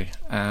Hair Day,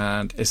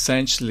 and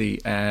essentially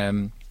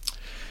I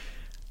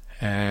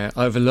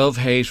have a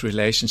love-hate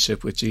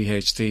relationship with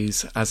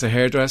GHDs. As a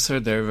hairdresser,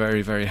 they're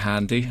very, very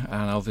handy,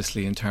 and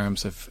obviously in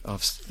terms of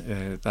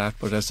that,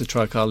 but as a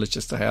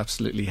trichologist, I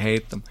absolutely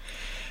hate them.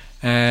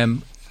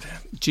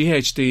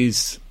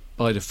 GHDs,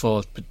 by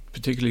default,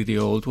 particularly the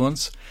old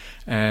ones,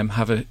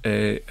 have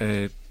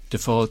a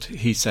default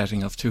heat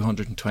setting of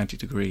 220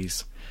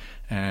 degrees.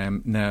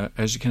 Now,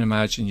 as you can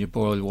imagine, you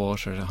boil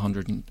water at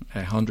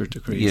 100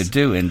 degrees. You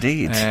do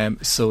indeed.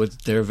 So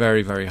they're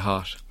very, very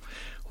hot.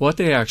 What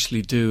they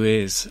actually do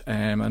is,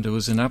 and there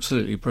was an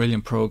absolutely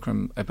brilliant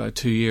programme about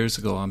 2 years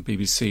ago on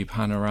BBC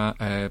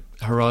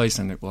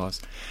Horizon it was,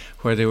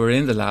 where they were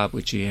in the lab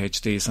with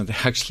GHDs and they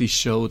actually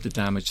showed the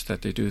damage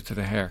that they do to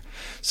the hair.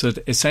 So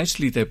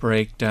essentially they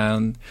break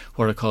down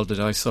what are called the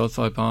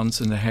disulfide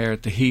bonds in the hair,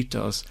 the heat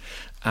does,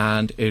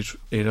 and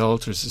it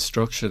alters the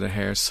structure of the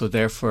hair. So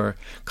therefore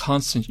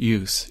constant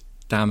use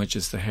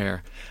damages the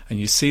hair, and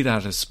you see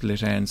that as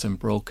split ends and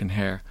broken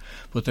hair.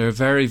 But they're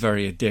very,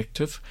 very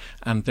addictive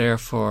and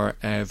therefore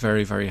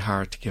very, very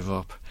hard to give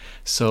up.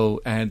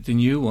 So the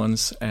new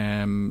ones,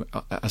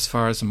 as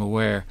far as I'm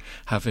aware,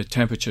 have a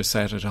temperature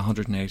set at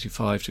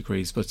 185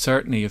 degrees. But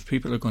certainly if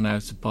people are going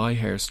out to buy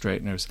hair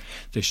straighteners,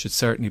 they should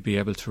certainly be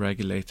able to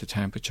regulate the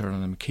temperature on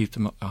them, keep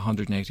them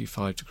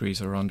 185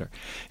 degrees or under.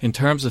 In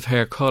terms of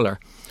hair colour,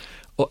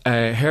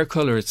 hair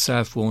colour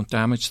itself won't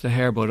damage the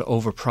hair, but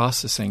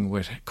over-processing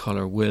with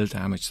colour will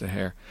damage the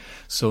hair.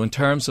 So in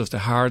terms of the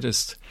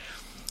hardest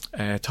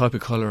type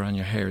of colour on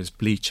your hair is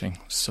bleaching,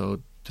 so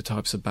the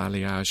types of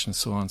balayage and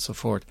so on and so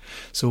forth.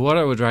 So what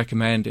I would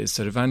recommend is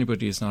that if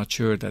anybody is not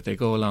sure, that they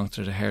go along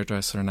to the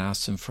hairdresser and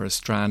ask them for a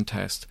strand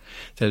test.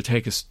 They'll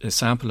take a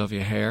sample of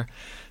your hair,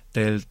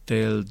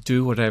 they'll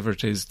do whatever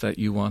it is that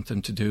you want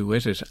them to do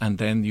with it, and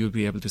then you'll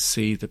be able to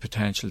see the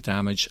potential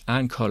damage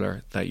and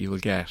colour that you will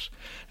get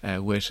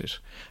with it.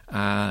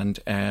 And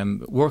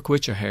work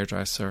with your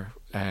hairdresser,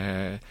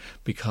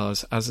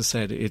 because, as I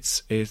said,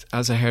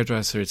 as a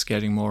hairdresser, it's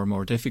getting more and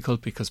more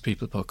difficult because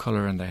people put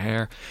colour in their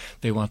hair.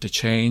 They want to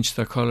change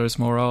their colours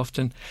more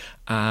often,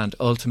 and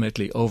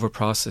ultimately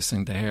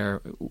over-processing the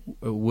hair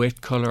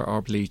with colour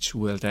or bleach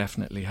will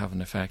definitely have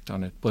an effect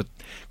on it. But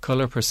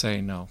colour per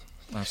se, no.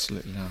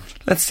 Absolutely not.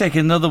 Let's take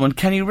another one.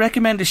 Can you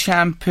recommend a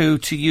shampoo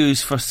to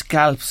use for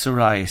scalp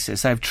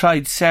psoriasis? I've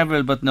tried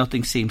several, but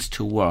nothing seems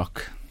to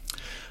work.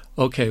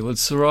 Okay, well,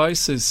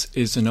 psoriasis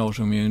is an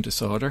autoimmune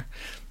disorder.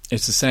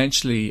 It's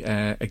essentially,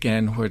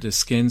 again, where the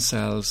skin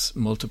cells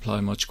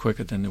multiply much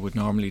quicker than they would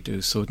normally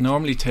do. So it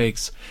normally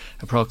takes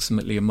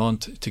approximately a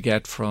month to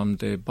get from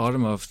the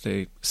bottom of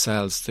the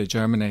cells, the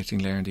germinating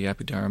layer in the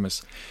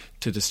epidermis,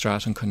 to the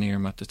stratum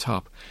corneum at the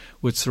top.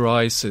 With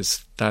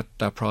psoriasis,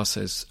 that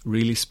process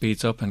really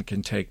speeds up and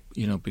can take,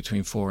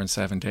 between 4 and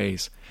 7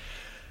 days.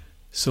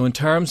 So in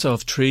terms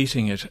of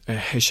treating it,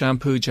 a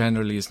shampoo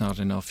generally is not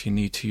enough. You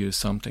need to use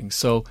something.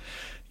 So,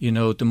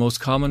 the most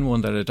common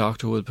one that a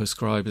doctor will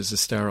prescribe is a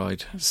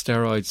steroid.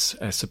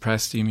 Steroids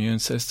suppress the immune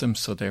system,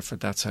 so therefore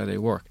that's how they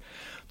work.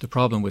 The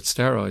problem with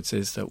steroids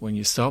is that when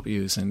you stop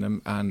using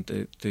them and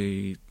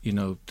the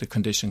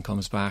condition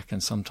comes back,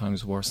 and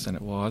sometimes worse than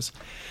it was.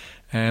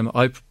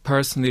 I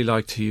personally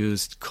like to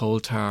use coal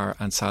tar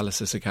and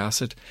salicylic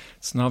acid.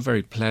 It's not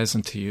very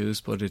pleasant to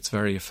use, but it's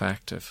very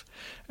effective.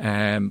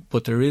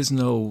 But there is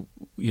no,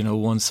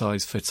 one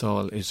size fits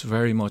all. It's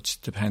very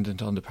much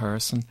dependent on the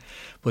person.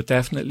 But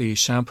definitely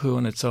shampoo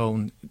on its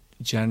own,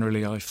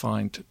 generally I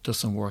find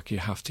doesn't work. You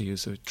have to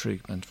use a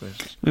treatment with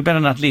it. We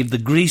better not leave the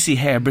greasy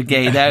hair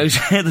brigade out.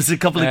 There's a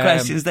couple of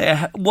questions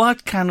there.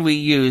 What can we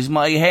use?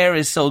 My hair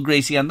is so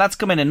greasy, and that's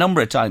come in a number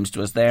of times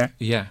to us there.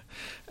 Yeah.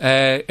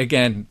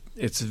 Again,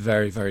 it's a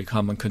very, very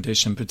common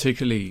condition,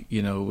 particularly,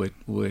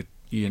 with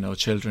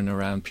children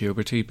around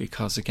puberty,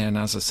 because again,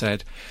 as I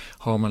said,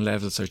 hormone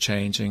levels are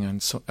changing and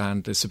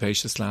the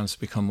sebaceous glands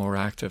become more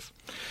active.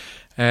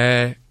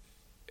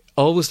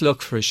 Always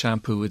look for a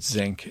shampoo with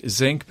zinc.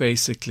 Zinc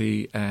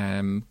basically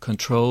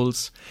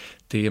controls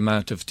the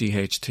amount of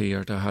DHT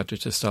or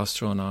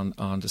dihydrotestosterone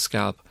on the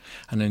scalp,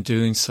 and in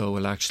doing so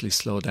will actually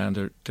slow down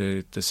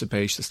the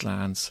sebaceous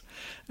glands.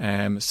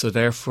 So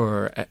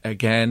therefore,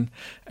 again,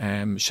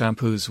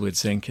 shampoos with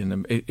zinc in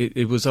them,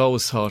 it was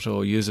always thought,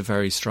 use a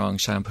very strong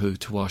shampoo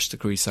to wash the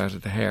grease out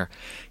of the hair.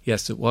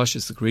 Yes, it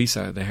washes the grease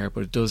out of the hair,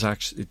 but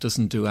it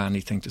doesn't do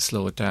anything to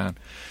slow it down.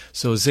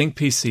 So zinc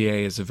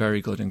PCA is a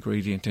very good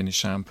ingredient in a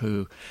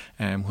shampoo,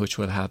 which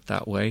will help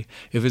that way.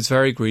 If it's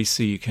very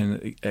greasy, you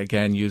can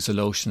again use a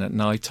lotion at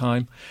night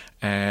time,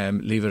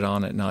 leave it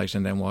on at night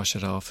and then wash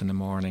it off in the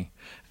morning.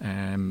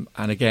 And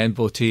again,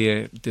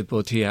 the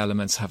Botea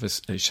Elements have a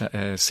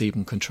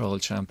sebum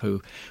controlled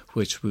shampoo,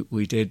 which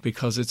we did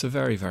because it's a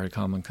very, very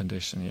common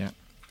condition. Yeah.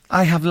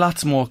 I have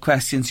lots more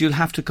questions. You'll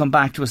have to come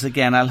back to us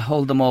again. I'll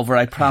hold them over,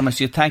 I promise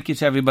you. Thank you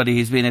to everybody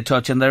who's been in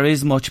touch, and there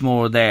is much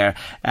more there,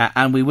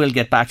 and we will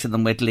get back to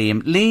them with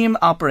Liam. Liam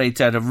operates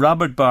out of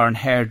Robert Byrne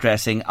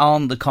Hairdressing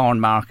on the Corn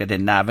Market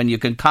in Navan. You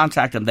can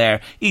contact him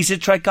there. He's a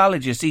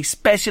trichologist. He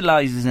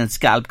specialises in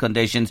scalp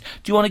conditions.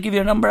 Do you want to give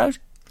your number out?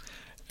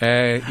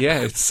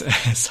 It's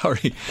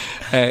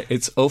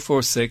it's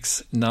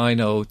 046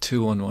 90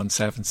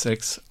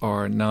 21176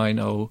 or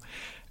 90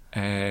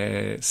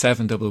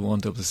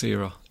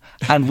 71100.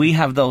 And we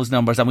have those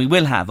numbers, and we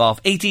will have off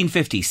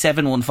 1850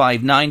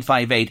 715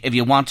 958. If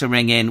you want to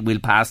ring in, we'll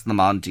pass them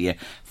on to you.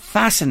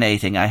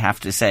 Fascinating, I have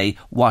to say,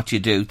 what you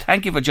do.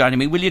 Thank you for joining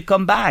me. Will you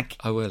come back?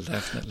 I will,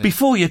 definitely.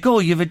 Before you go,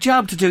 you have a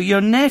job to do.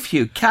 Your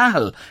nephew,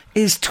 Cal,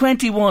 is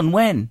 21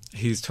 when?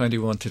 He's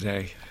 21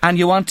 today. And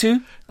you want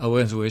to? I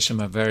want to wish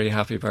him a very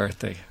happy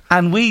birthday.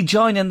 And we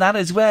join in that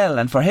as well.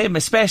 And for him,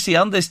 especially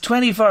on this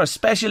 21st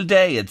special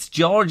day, it's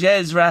George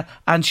Ezra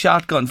and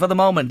Shotgun. For the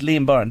moment,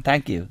 Liam Byrne,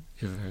 thank you.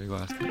 You're very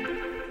welcome.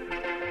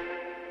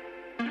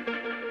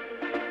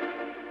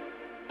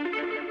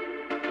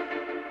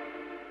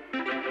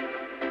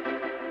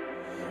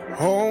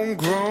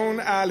 Homegrown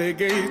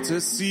alligator,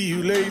 see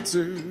you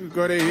later.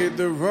 Gotta hit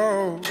the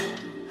road,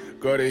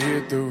 gotta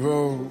hit the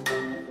road.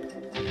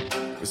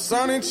 The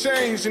sun ain't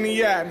changed in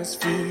the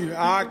atmosphere,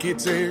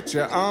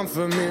 architecture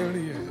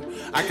unfamiliar.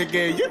 I could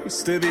get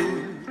used to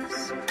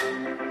this.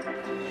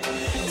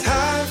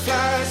 Time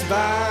flies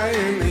by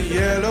in the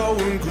yellow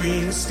and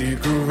green.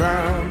 Stick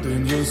around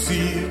and you'll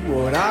see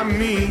what I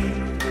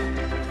mean.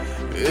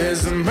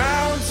 There's a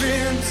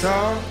mountain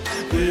top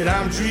that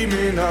I'm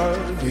dreaming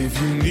of.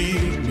 If you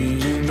need me,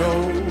 you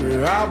know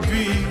where I'll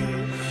be.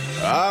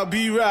 I'll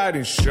be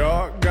riding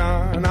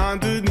shotgun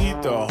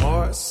underneath the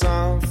hot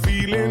sun,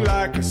 feeling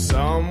like a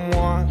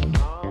someone.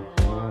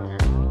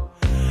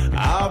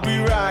 I'll be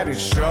riding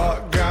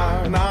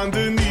shotgun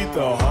underneath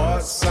the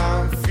hot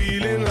sun,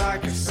 feeling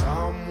like a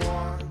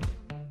someone.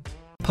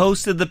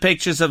 Posted the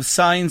pictures of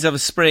signs of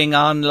spring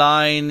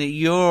online.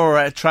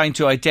 You're trying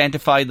to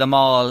identify them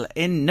all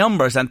in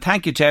numbers, and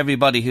thank you to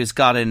everybody who's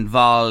got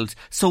involved.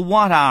 So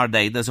what are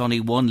they? There's only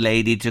one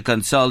lady to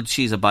consult.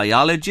 She's a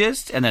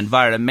biologist, an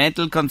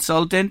environmental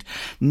consultant.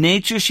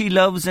 Nature she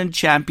loves and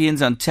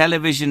champions on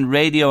television,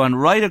 radio and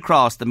right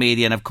across the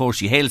media. And of course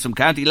she hails from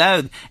County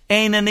Louth.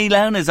 Éanna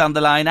Ní is on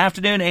the line.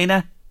 Afternoon,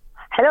 Éanna.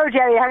 Hello,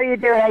 Jerry. How are you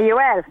doing? Are you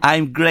well?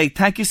 I'm great.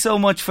 Thank you so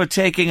much for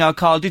taking our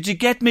call. Did you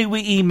get me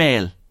with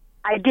email?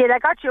 I did. I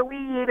got your wee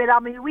email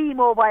on my wee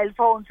mobile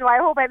phone, so I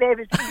hope I'm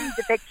able to see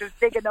the pictures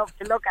big enough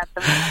to look at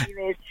them.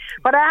 Anyways.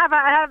 But I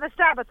have a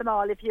stab at them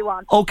all if you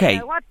want. Okay.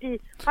 What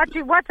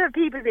have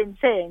people been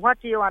saying?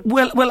 What do you want?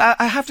 Well,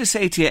 I have to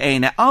say to you,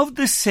 Éanna, of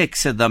the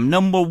 6 of them,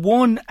 number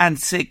 1 and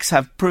 6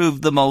 have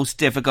proved the most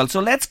difficult. So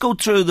let's go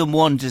through them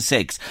 1 to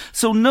 6.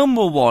 So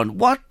number 1,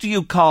 what do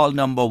you call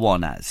number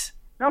 1 as?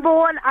 Number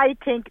 1, I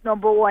think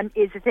number 1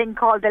 is a thing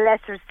called the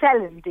lesser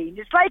celandine.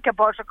 It's like a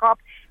buttercup.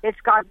 It's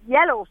got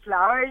yellow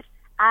flowers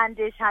and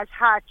it has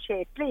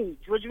heart-shaped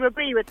leaves. Would you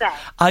agree with that?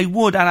 I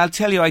would, and I'll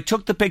tell you, I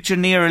took the picture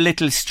near a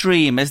little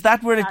stream. Is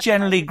that where it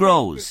generally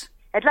grows?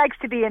 It likes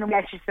to be in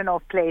wettish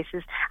enough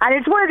places, and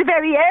it's one of the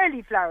very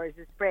early flowers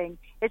of spring.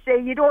 It's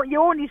you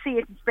only see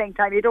it in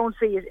springtime. You don't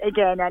see it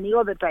again any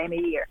other time of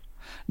year.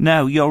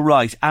 No, you're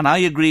right, and I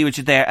agree with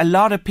you there. A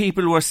lot of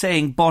people were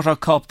saying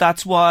buttercup.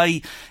 That's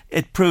why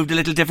it proved a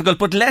little difficult.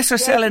 But lesser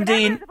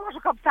celandine. It's a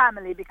buttercup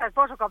family, because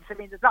buttercups, I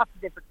mean, there's lots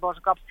of different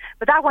buttercups,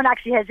 but that one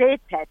actually has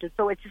 8 petals,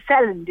 so it's a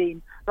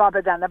celandine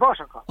rather than a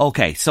buttercup.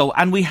 Okay, so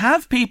and we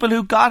have people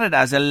who got it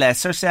as a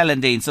lesser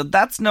celandine, so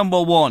that's number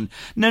 1.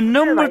 Now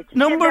number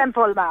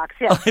full marks,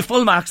 yeah.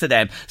 Full marks to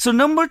them. So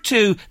number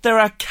 2, there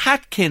are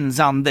catkins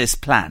on this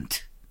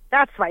plant.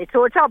 That's right.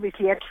 So it's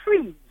obviously a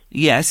tree.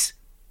 Yes.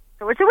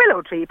 So it's a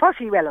willow tree,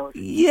 pussy willow.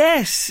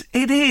 Yes,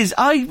 it is.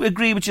 I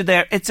agree with you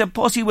there. It's a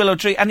pussy willow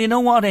tree. And you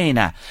know what,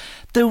 Éanna?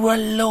 There were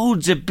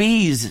loads of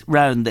bees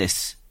round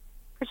this.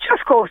 It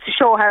just goes to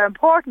show how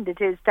important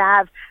it is to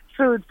have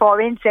food for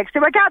insects.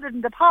 They were gathered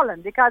in the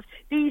pollen, because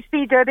bees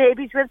feed their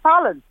babies with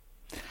pollen.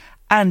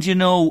 And, you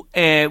know,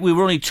 we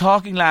were only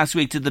talking last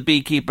week to the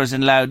beekeepers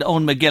in Louth,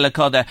 Owen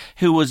McGillicudda,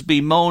 who was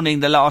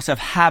bemoaning the loss of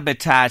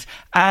habitat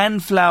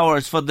and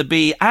flowers for the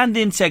bee and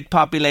insect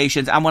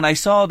populations. And when I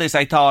saw this,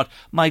 I thought,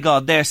 my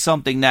God, there's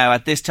something now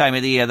at this time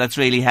of the year that's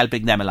really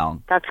helping them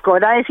along. That's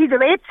good. I see the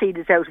rapeseed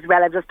is out as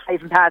well. I've just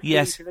driving past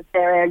yes. it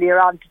there earlier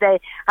on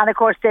today. And, of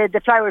course,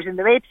 the flowers in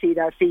the rapeseed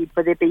are feed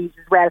for the bees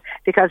as well,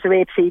 because the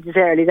rapeseed is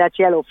early, that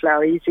yellow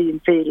flower you see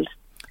in fields.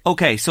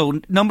 Okay,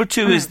 so number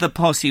 2 is the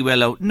pussy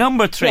willow.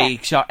 Number 3,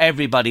 sure,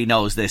 everybody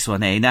knows this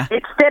one, Éanna.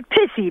 It's the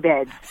pissy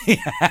bed.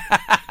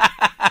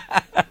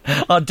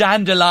 Or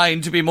dandelion,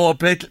 to be more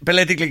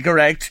politically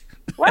correct.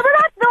 Well, we're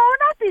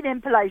not being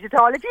impolite at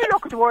all. If you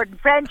look at the word in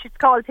French, it's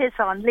called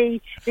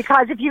pissenlit,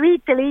 because if you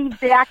eat the leaves,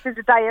 they act as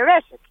a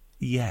diuretic.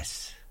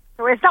 Yes.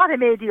 So it's not a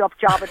made-up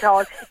job at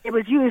all. It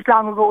was used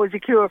long ago as a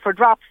cure for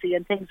dropsy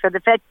and things that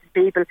affected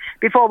people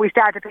before we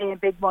started paying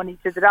big money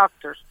to the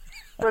doctors.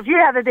 So if you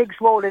have a big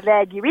swollen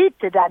leg, you eat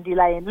the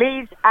dandelion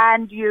leaves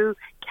and you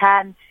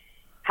can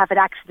have an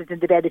accident in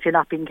the bed if you're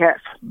not being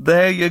careful.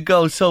 There you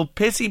go. So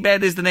pissy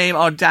bed is the name,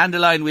 or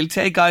dandelion. We'll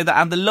take either.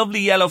 And the lovely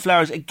yellow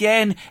flowers,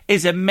 again,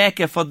 is a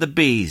mecca for the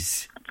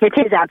bees. It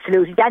is,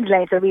 absolutely.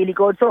 Dandelions are really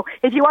good. So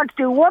if you want to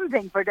do one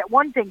thing for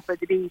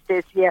the bees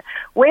this year,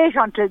 wait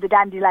until the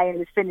dandelion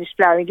is finished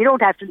flowering. You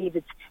don't have to leave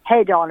its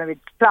head on or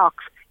its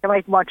clocks. You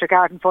might want your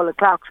garden full of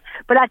clocks.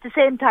 But at the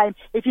same time,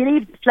 if you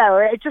leave the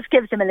flower, it just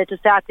gives them a little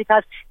start,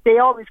 because they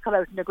always come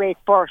out in a great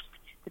burst,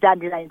 the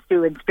dandelions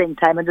do in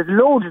springtime, and there's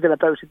loads of them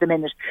about at the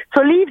minute.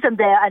 So leave them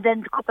there and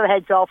then cut their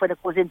heads off when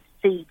it goes into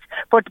seeds.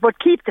 But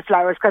keep the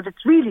flowers, because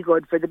it's really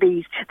good for the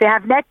bees. They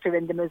have nectar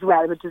in them as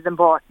well, which is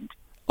important.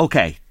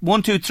 Okay,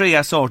 1, 2, 3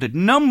 are sorted.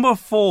 Number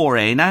 4,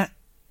 Éanna.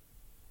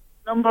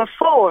 Number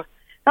 4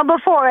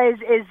 is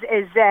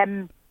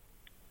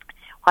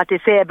what they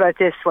say about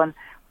this one.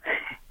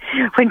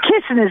 When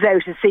kissing is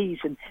out of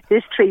season,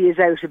 this tree is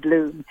out of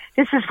bloom.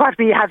 This is what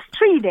we have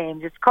 3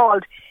 names. It's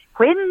called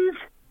whins,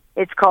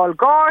 it's called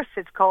gorse,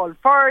 it's called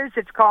furze,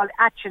 it's called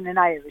atchin in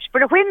Irish.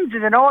 But a whins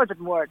is a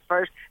northern word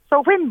first,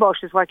 so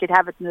whinbush is what you'd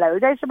have it in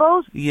Louth, I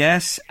suppose.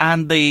 Yes,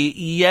 and the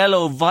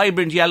yellow,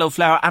 vibrant yellow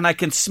flower, and I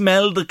can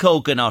smell the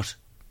coconut.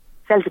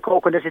 Smells of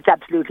coconut, it's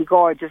absolutely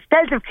gorgeous.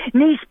 Smells of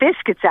Nice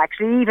biscuits,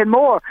 actually, even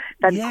more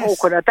than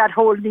coconut. That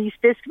whole Nice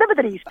biscuit.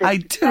 Remember the Nice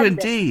biscuits? I do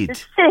indeed.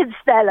 The same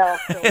smell of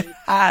it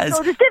has.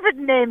 So there's different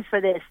names for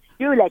this.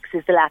 Ulex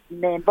is the Latin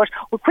name, but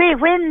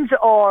whins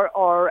or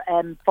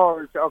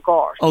furze or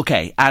gorse.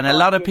 Okay, and a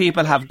lot of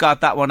people have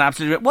got that one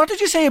absolutely. What did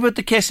you say about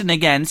the kissing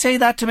again? Say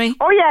that to me.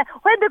 Oh yeah,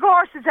 when the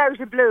gorse is out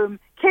of bloom,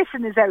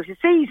 kissing is out of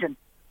season.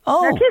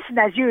 Oh. Now, kissing,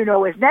 as you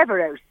know, is never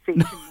out of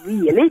season,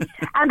 really.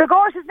 And the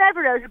gorse is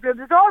never out of bloom.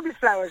 There's always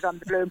flowers on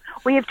the bloom.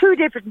 We have 2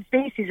 different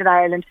species in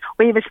Ireland.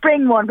 We have a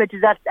spring one, which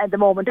is at the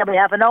moment, and we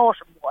have an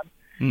autumn one.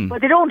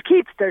 but they don't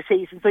keep their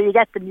season, so you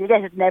get it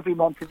in every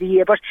month of the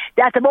year. But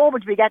at the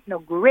moment we're getting a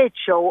great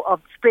show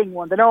of the spring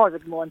one, the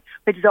northern one,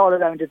 which is all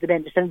around at the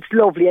minute, and it's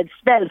lovely and it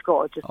smells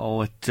gorgeous.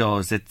 Oh, it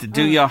does. It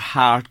do your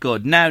heart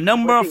good. Now,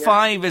 number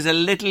 5 is a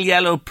little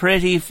yellow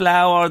pretty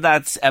flower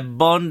that's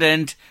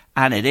abundant,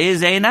 and it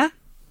is, Éanna?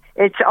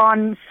 It's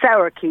on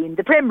Sourkeen,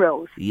 the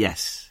primrose.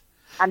 Yes.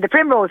 And the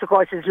primrose, of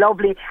course, is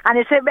lovely. And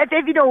it's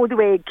if you know the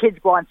way kids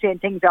go on saying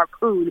things are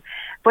cool.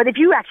 But if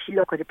you actually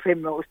look at a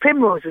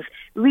primroses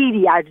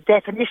really are the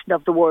definition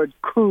of the word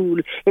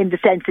cool, in the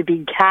sense of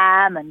being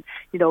calm and,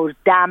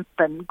 damp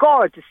and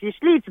gorgeous. You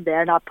should leave them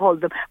there and not pull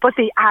them. But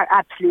they are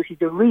absolutely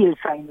the real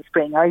sign of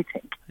spring, I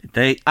think.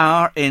 They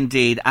are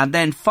indeed. And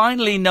then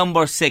finally,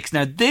 number 6.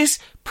 Now, this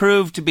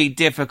proved to be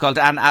difficult,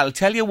 and I'll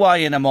tell you why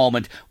in a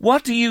moment.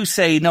 What do you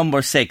say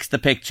number 6, the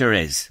picture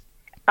is?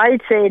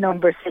 I'd say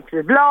number 6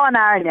 is Lawn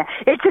Arnia.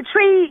 It's a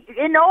tree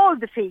in all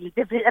the fields,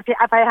 if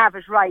I have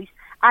it right,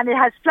 and it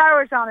has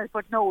flowers on it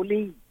but no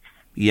leaves.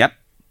 Yep.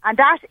 And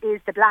that is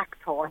the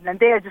blackthorn, and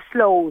they're the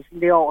slows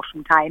in the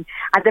autumn time.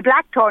 And the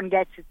blackthorn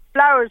gets its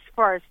flowers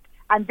first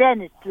and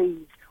then its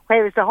leaves,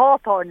 whereas the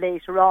hawthorn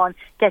later on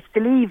gets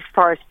the leaves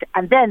first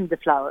and then the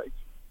flowers.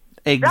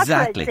 Exactly. That's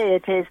what I'd say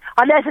it is,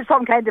 unless it's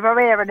some kind of a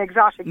rare and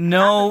exotic.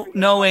 No,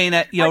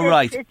 Éanna, you're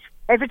right.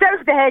 If it's out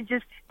of the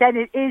hedges, then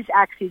it is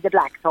actually the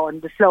blackthorn,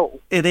 the slow.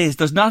 It is.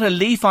 There's not a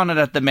leaf on it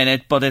at the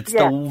minute, but it's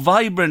the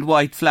vibrant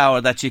white flower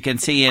that you can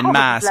see in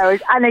mass. Flowers.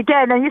 And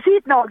again, you see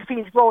it in all the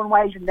fields growing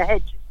wild in the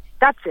hedges.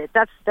 That's it.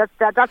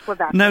 That's what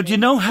that. Now, do you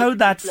know how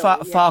that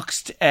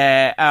foxed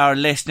our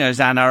listeners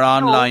and our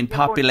online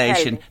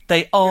population?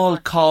 They all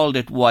called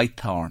it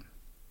whitethorn.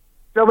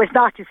 No, it's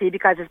not, you see,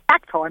 because it's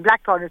blackthorn.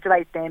 Blackthorn is the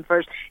right name for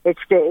it.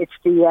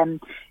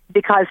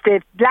 Because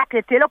if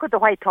they look at the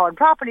whitethorn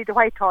properly, the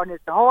whitethorn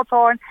is the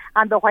hawthorn,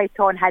 and the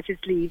whitethorn has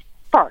its leaves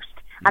first.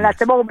 And at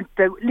the moment,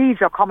 the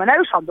leaves are coming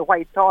out on the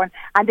whitethorn,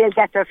 and they'll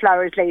get their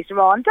flowers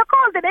later on. They're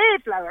called the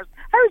Mayflowers.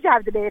 How do you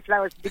have the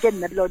Mayflowers at the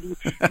beginning of bloody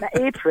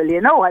April,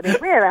 I mean,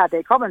 where are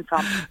they coming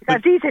from?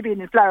 Because these have been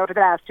in flower for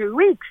the last 2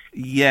 weeks.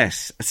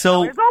 Yes,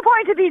 so... There's no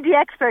point in being the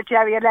expert,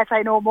 Jerry, unless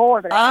I know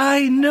more than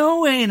I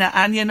know, Éanna,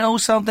 and you know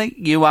something?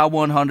 You are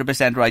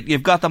 100% right.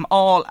 You've got them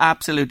all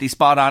absolutely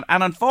spot on,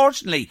 and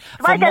unfortunately...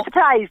 I get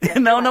surprised.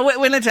 No,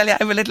 wait, I'll tell you. I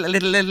have a little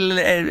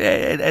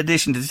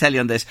addition to tell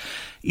you on this.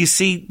 You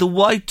see, the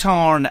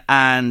whitethorn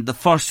and the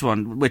first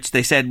one, which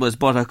they said was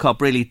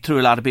buttercup, really threw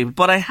a lot of people.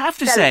 But I have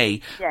to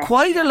say,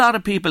 quite a lot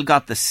of people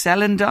got the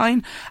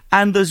celandine,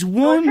 and there's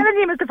one...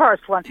 Celandine was the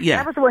first one. Yeah.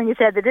 That was the one you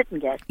said they didn't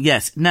get.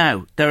 Yes.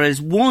 Now, there is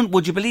one,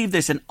 would you believe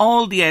this, in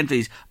all the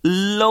entries,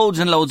 loads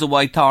and loads of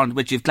whitethorn,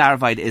 which you've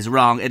clarified is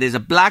wrong. It is a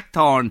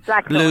blackthorn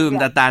bloom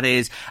that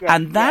is. Yeah,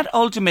 and that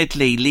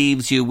ultimately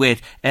leaves you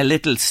with a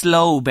little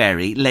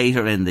slowberry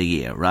later in the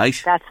year,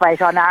 right? That's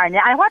right, on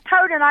Arnia. And what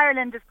town in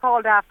Ireland is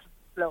called after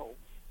the slow?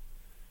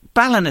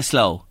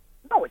 Ballinasloe.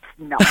 No, it's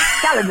not.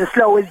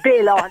 Ballinasloe is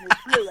Baylor and it's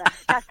Flua.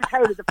 That's the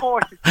town of the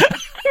forces.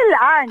 It's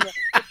Killarney,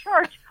 the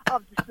church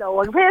of the slow.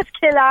 And where's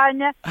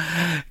Killarney?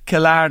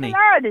 Killarney.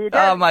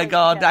 Oh my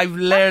God, I've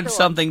learned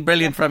something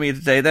brilliant from you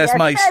today. There's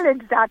my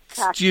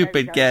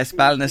stupid guess,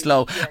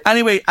 Ballinasloe.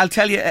 Anyway, I'll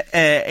tell you,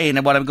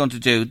 Éanna, what I'm going to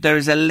do.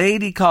 There's a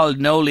lady called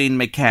Nolene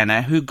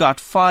McKenna who got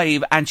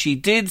 5, and she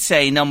did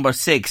say number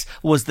 6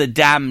 was the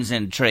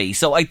damson tree.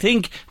 So I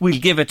think we'll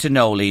give it to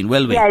Nolene,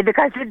 will we? Yeah,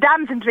 because the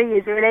damson tree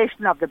is a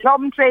relation of the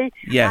plum tree.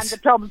 Yes. And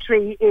the plum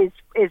tree is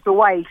the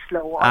wild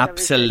sloe.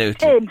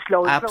 Absolutely.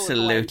 Slow,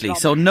 absolutely.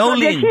 So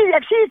Nolene... So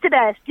if she's the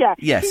best,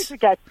 yes. She should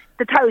get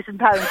the £1,000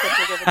 that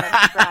they're giving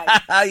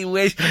her. I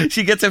wish.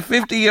 She gets a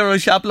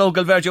 €50 shop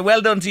local voucher.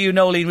 Well done to you,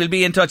 Nolene. We'll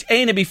be in touch.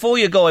 Éanna, before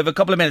you go, I have a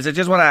couple of minutes. I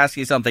just want to ask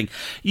you something.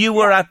 You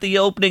were at the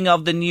opening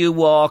of the new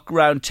walk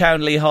round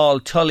Townley Hall,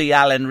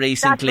 Tullyalan,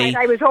 recently. That's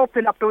right. I was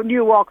opening up the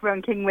new walk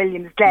around King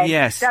William's Glen.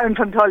 Yes. Down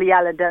from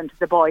Tullyalan down to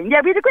the Boyne.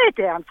 Yeah, we had a great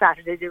day on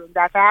Saturday doing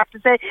that, I have to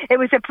say. It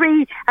was a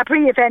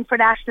pre-event for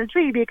National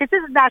Tree Week, because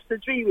this is National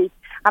Tree Week,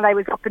 and I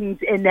was up in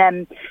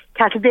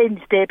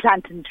Castlebins Day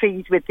planting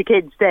trees with the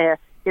kids there,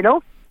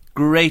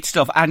 Great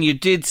stuff. And you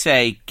did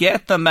say,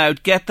 get them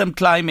out, get them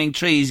climbing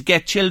trees,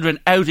 get children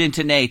out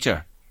into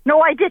nature. No,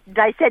 I didn't.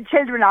 I said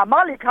children are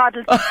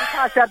mollycoddled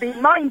because they're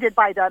being minded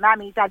by their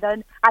mammies,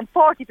 and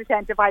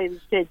 40% of Irish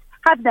kids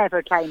have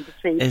never climbed a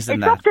tree. It's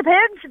up to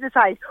parents to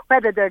decide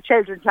whether their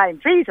children climb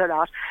trees or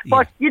not.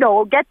 But,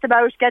 get them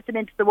out, get them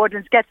into the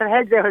woodlands, get their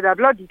heads out of their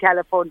bloody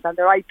telephones and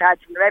their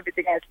iPads and their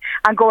everything else,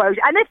 and go out.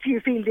 And if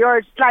you feel the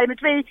urge to climb a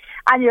tree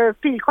and you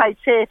feel quite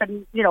safe,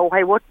 and,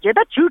 why wouldn't you? I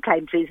bet you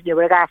climbed trees when you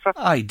were a gaffer.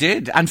 I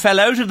did, and fell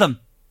out of them.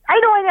 I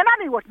know, and your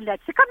mammy wouldn't let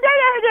you. Come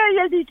down there,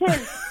 you'll be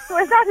killed. So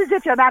it's not as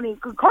if your mammy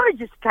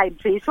encourages to climb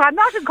trees. So I'm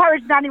not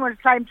encouraging anyone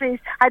to climb trees.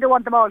 I don't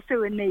want them all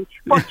suing me.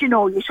 But,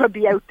 you should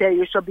be out there.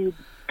 You should be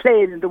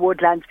playing in the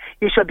woodlands.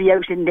 You should be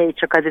out in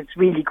nature, because it's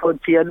really good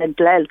for your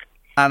mental health.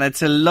 And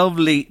it's a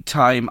lovely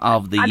time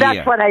of the year. And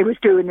that's what I was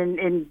doing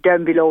in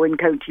down below in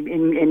County,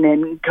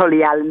 in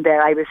Tullyallen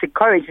there. I was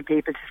encouraging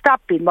people to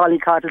stop being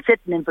mollycoddled,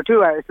 sitting in for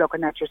 2 hours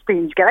looking at your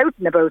screens, get out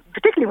and about,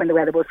 particularly when the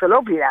weather was so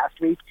lovely last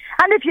week.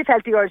 And if you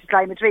felt the urge to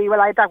climb a tree, well,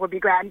 that would be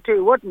grand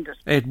too, wouldn't it?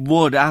 It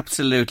would,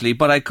 absolutely.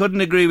 But I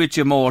couldn't agree with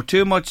you more.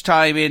 Too much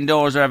time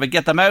indoors or ever.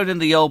 Get them out in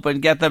the open,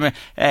 get them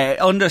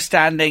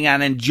understanding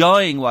and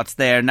enjoying what's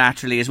there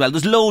naturally as well.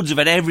 There's loads of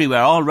it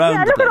everywhere, all round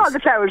the place. Yeah, look at all the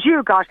flowers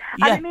you got.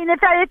 And I mean,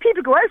 if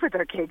people go out with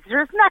their kids,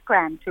 there's that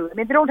grand too. I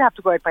mean, they don't have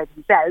to go out by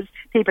themselves.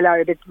 People are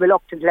a bit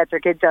reluctant to let their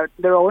kids out on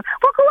their own.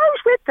 But go out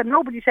with them.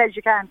 Nobody says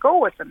you can't go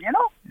with them, you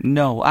know?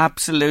 No,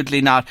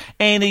 absolutely not.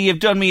 Aina, you've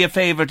done me a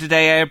favour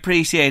today. I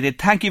appreciate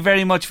it. Thank you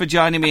very much for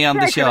joining me on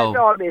the show. It's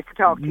always to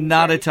talk to you.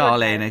 Not at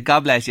all, Aina.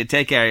 God bless you.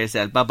 Take care of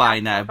yourself. Bye-bye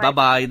now.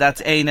 Bye-bye.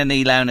 That's Aina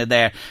Neelauna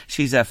there.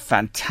 She's a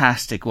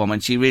fantastic woman.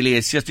 She really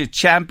is just a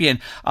champion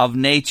of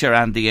nature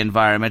and the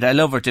environment. I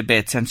love her to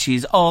bits, and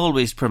she's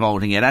always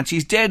promoting it. And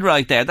she's dead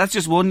right there. That's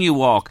just one new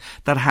walk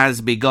that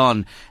has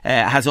begun,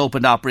 has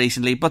opened up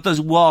recently. But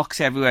there's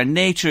walks everywhere.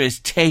 Nature is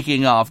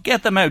taking off.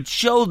 Get them out.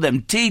 Show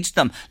them. Teach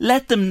them.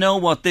 Let them know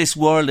what this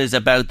world is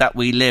about that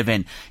we live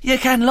in. You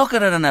can look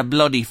at it on a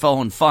bloody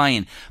phone,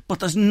 fine. But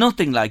there's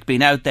nothing like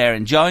being out there,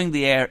 enjoying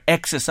the air,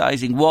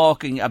 exercising,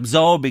 walking,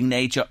 absorbing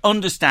nature,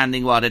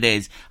 understanding what it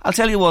is. I'll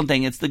tell you one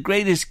thing. It's the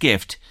greatest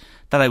gift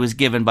that I was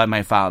given by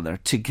my father,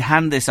 to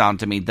hand this on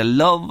to me. The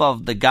love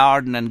of the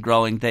garden and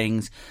growing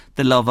things,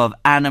 the love of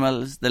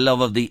animals, the love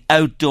of the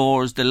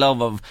outdoors, the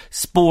love of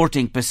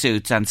sporting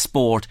pursuits and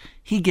sport.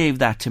 He gave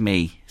that to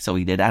me, so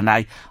he did. And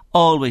I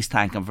always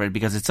thank him for it,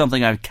 because it's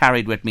something I've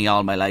carried with me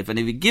all my life. And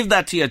if you give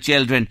that to your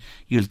children,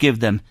 you'll give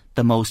them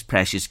the most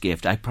precious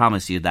gift. I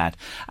promise you that.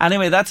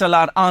 Anyway, that's a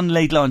lot on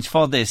Late Lunch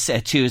for this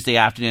Tuesday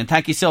afternoon.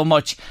 Thank you so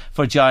much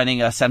for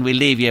joining us, and we'll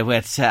leave you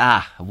with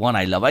one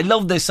I love. I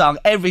love this song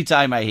every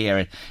time I hear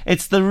it.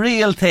 It's the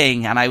real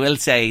thing, and I will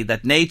say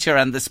that nature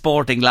and the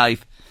sporting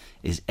life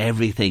is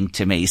everything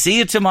to me. See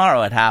you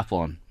tomorrow at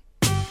 1:30.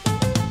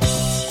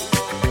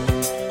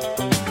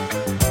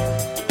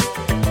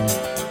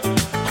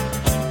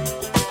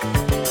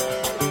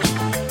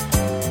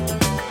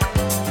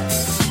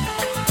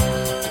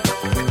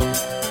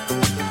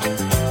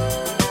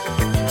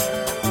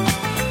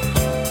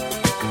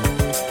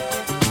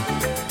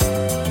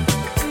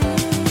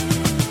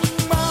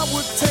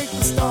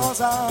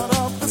 Out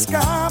of the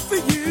sky for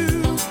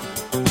you,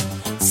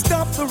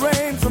 stop the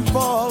rain from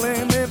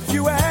falling if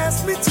you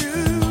ask me to.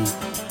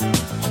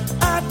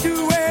 I'd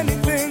do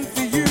anything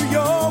for you,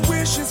 your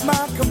wish is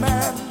my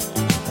command.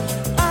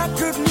 I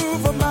could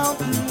move a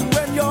mountain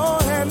when your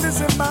hand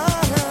is in my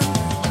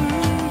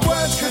hand.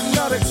 Words could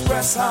not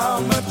express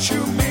how much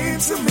you mean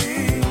to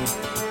me.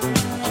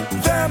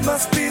 There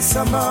must be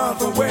some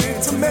other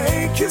way to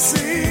make you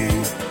see.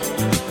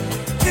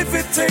 If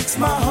it takes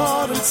my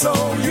heart and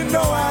soul, you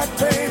know I'd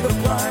pay the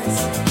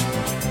price.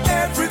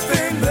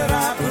 Everything that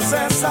I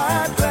possess,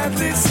 I'd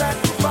gladly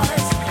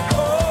sacrifice.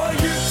 Oh,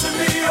 you to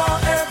me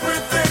are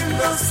everything,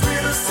 the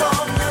sweetest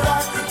song that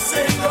I could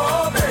sing.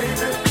 Oh,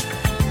 baby,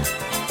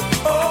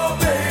 oh,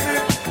 baby.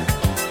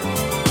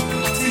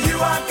 To you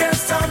I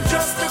guess I'm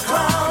just a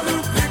clown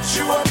who picks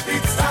you up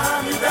each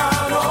time you're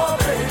down. Oh,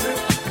 baby,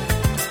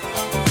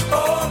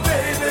 oh,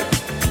 baby.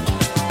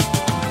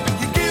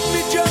 You give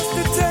me just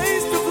a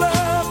taste of love.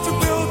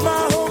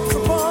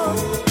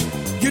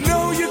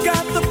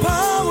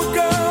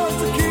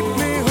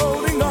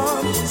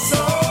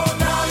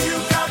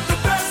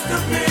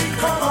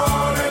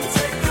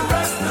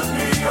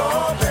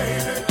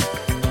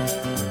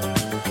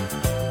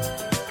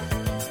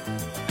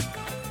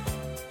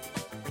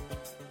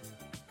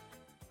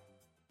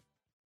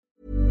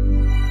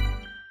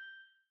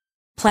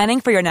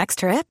 Planning for your next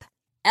trip?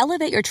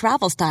 Elevate your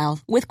travel style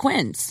with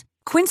Quince.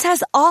 Quince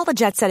has all the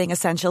jet-setting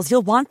essentials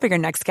you'll want for your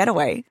next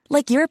getaway,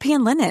 like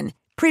European linen,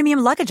 premium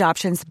luggage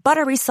options,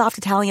 buttery soft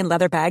Italian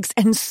leather bags,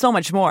 and so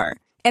much more.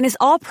 And is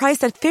all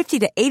priced at 50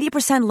 to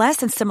 80% less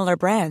than similar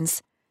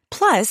brands.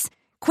 Plus,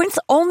 Quince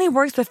only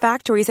works with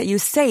factories that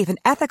use safe and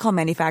ethical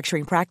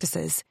manufacturing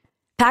practices.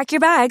 Pack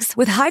your bags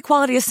with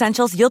high-quality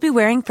essentials you'll be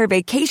wearing for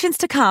vacations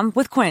to come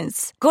with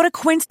Quince. Go to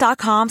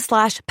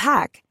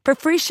quince.com/pack for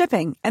free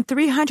shipping and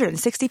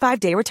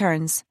 365-day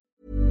returns.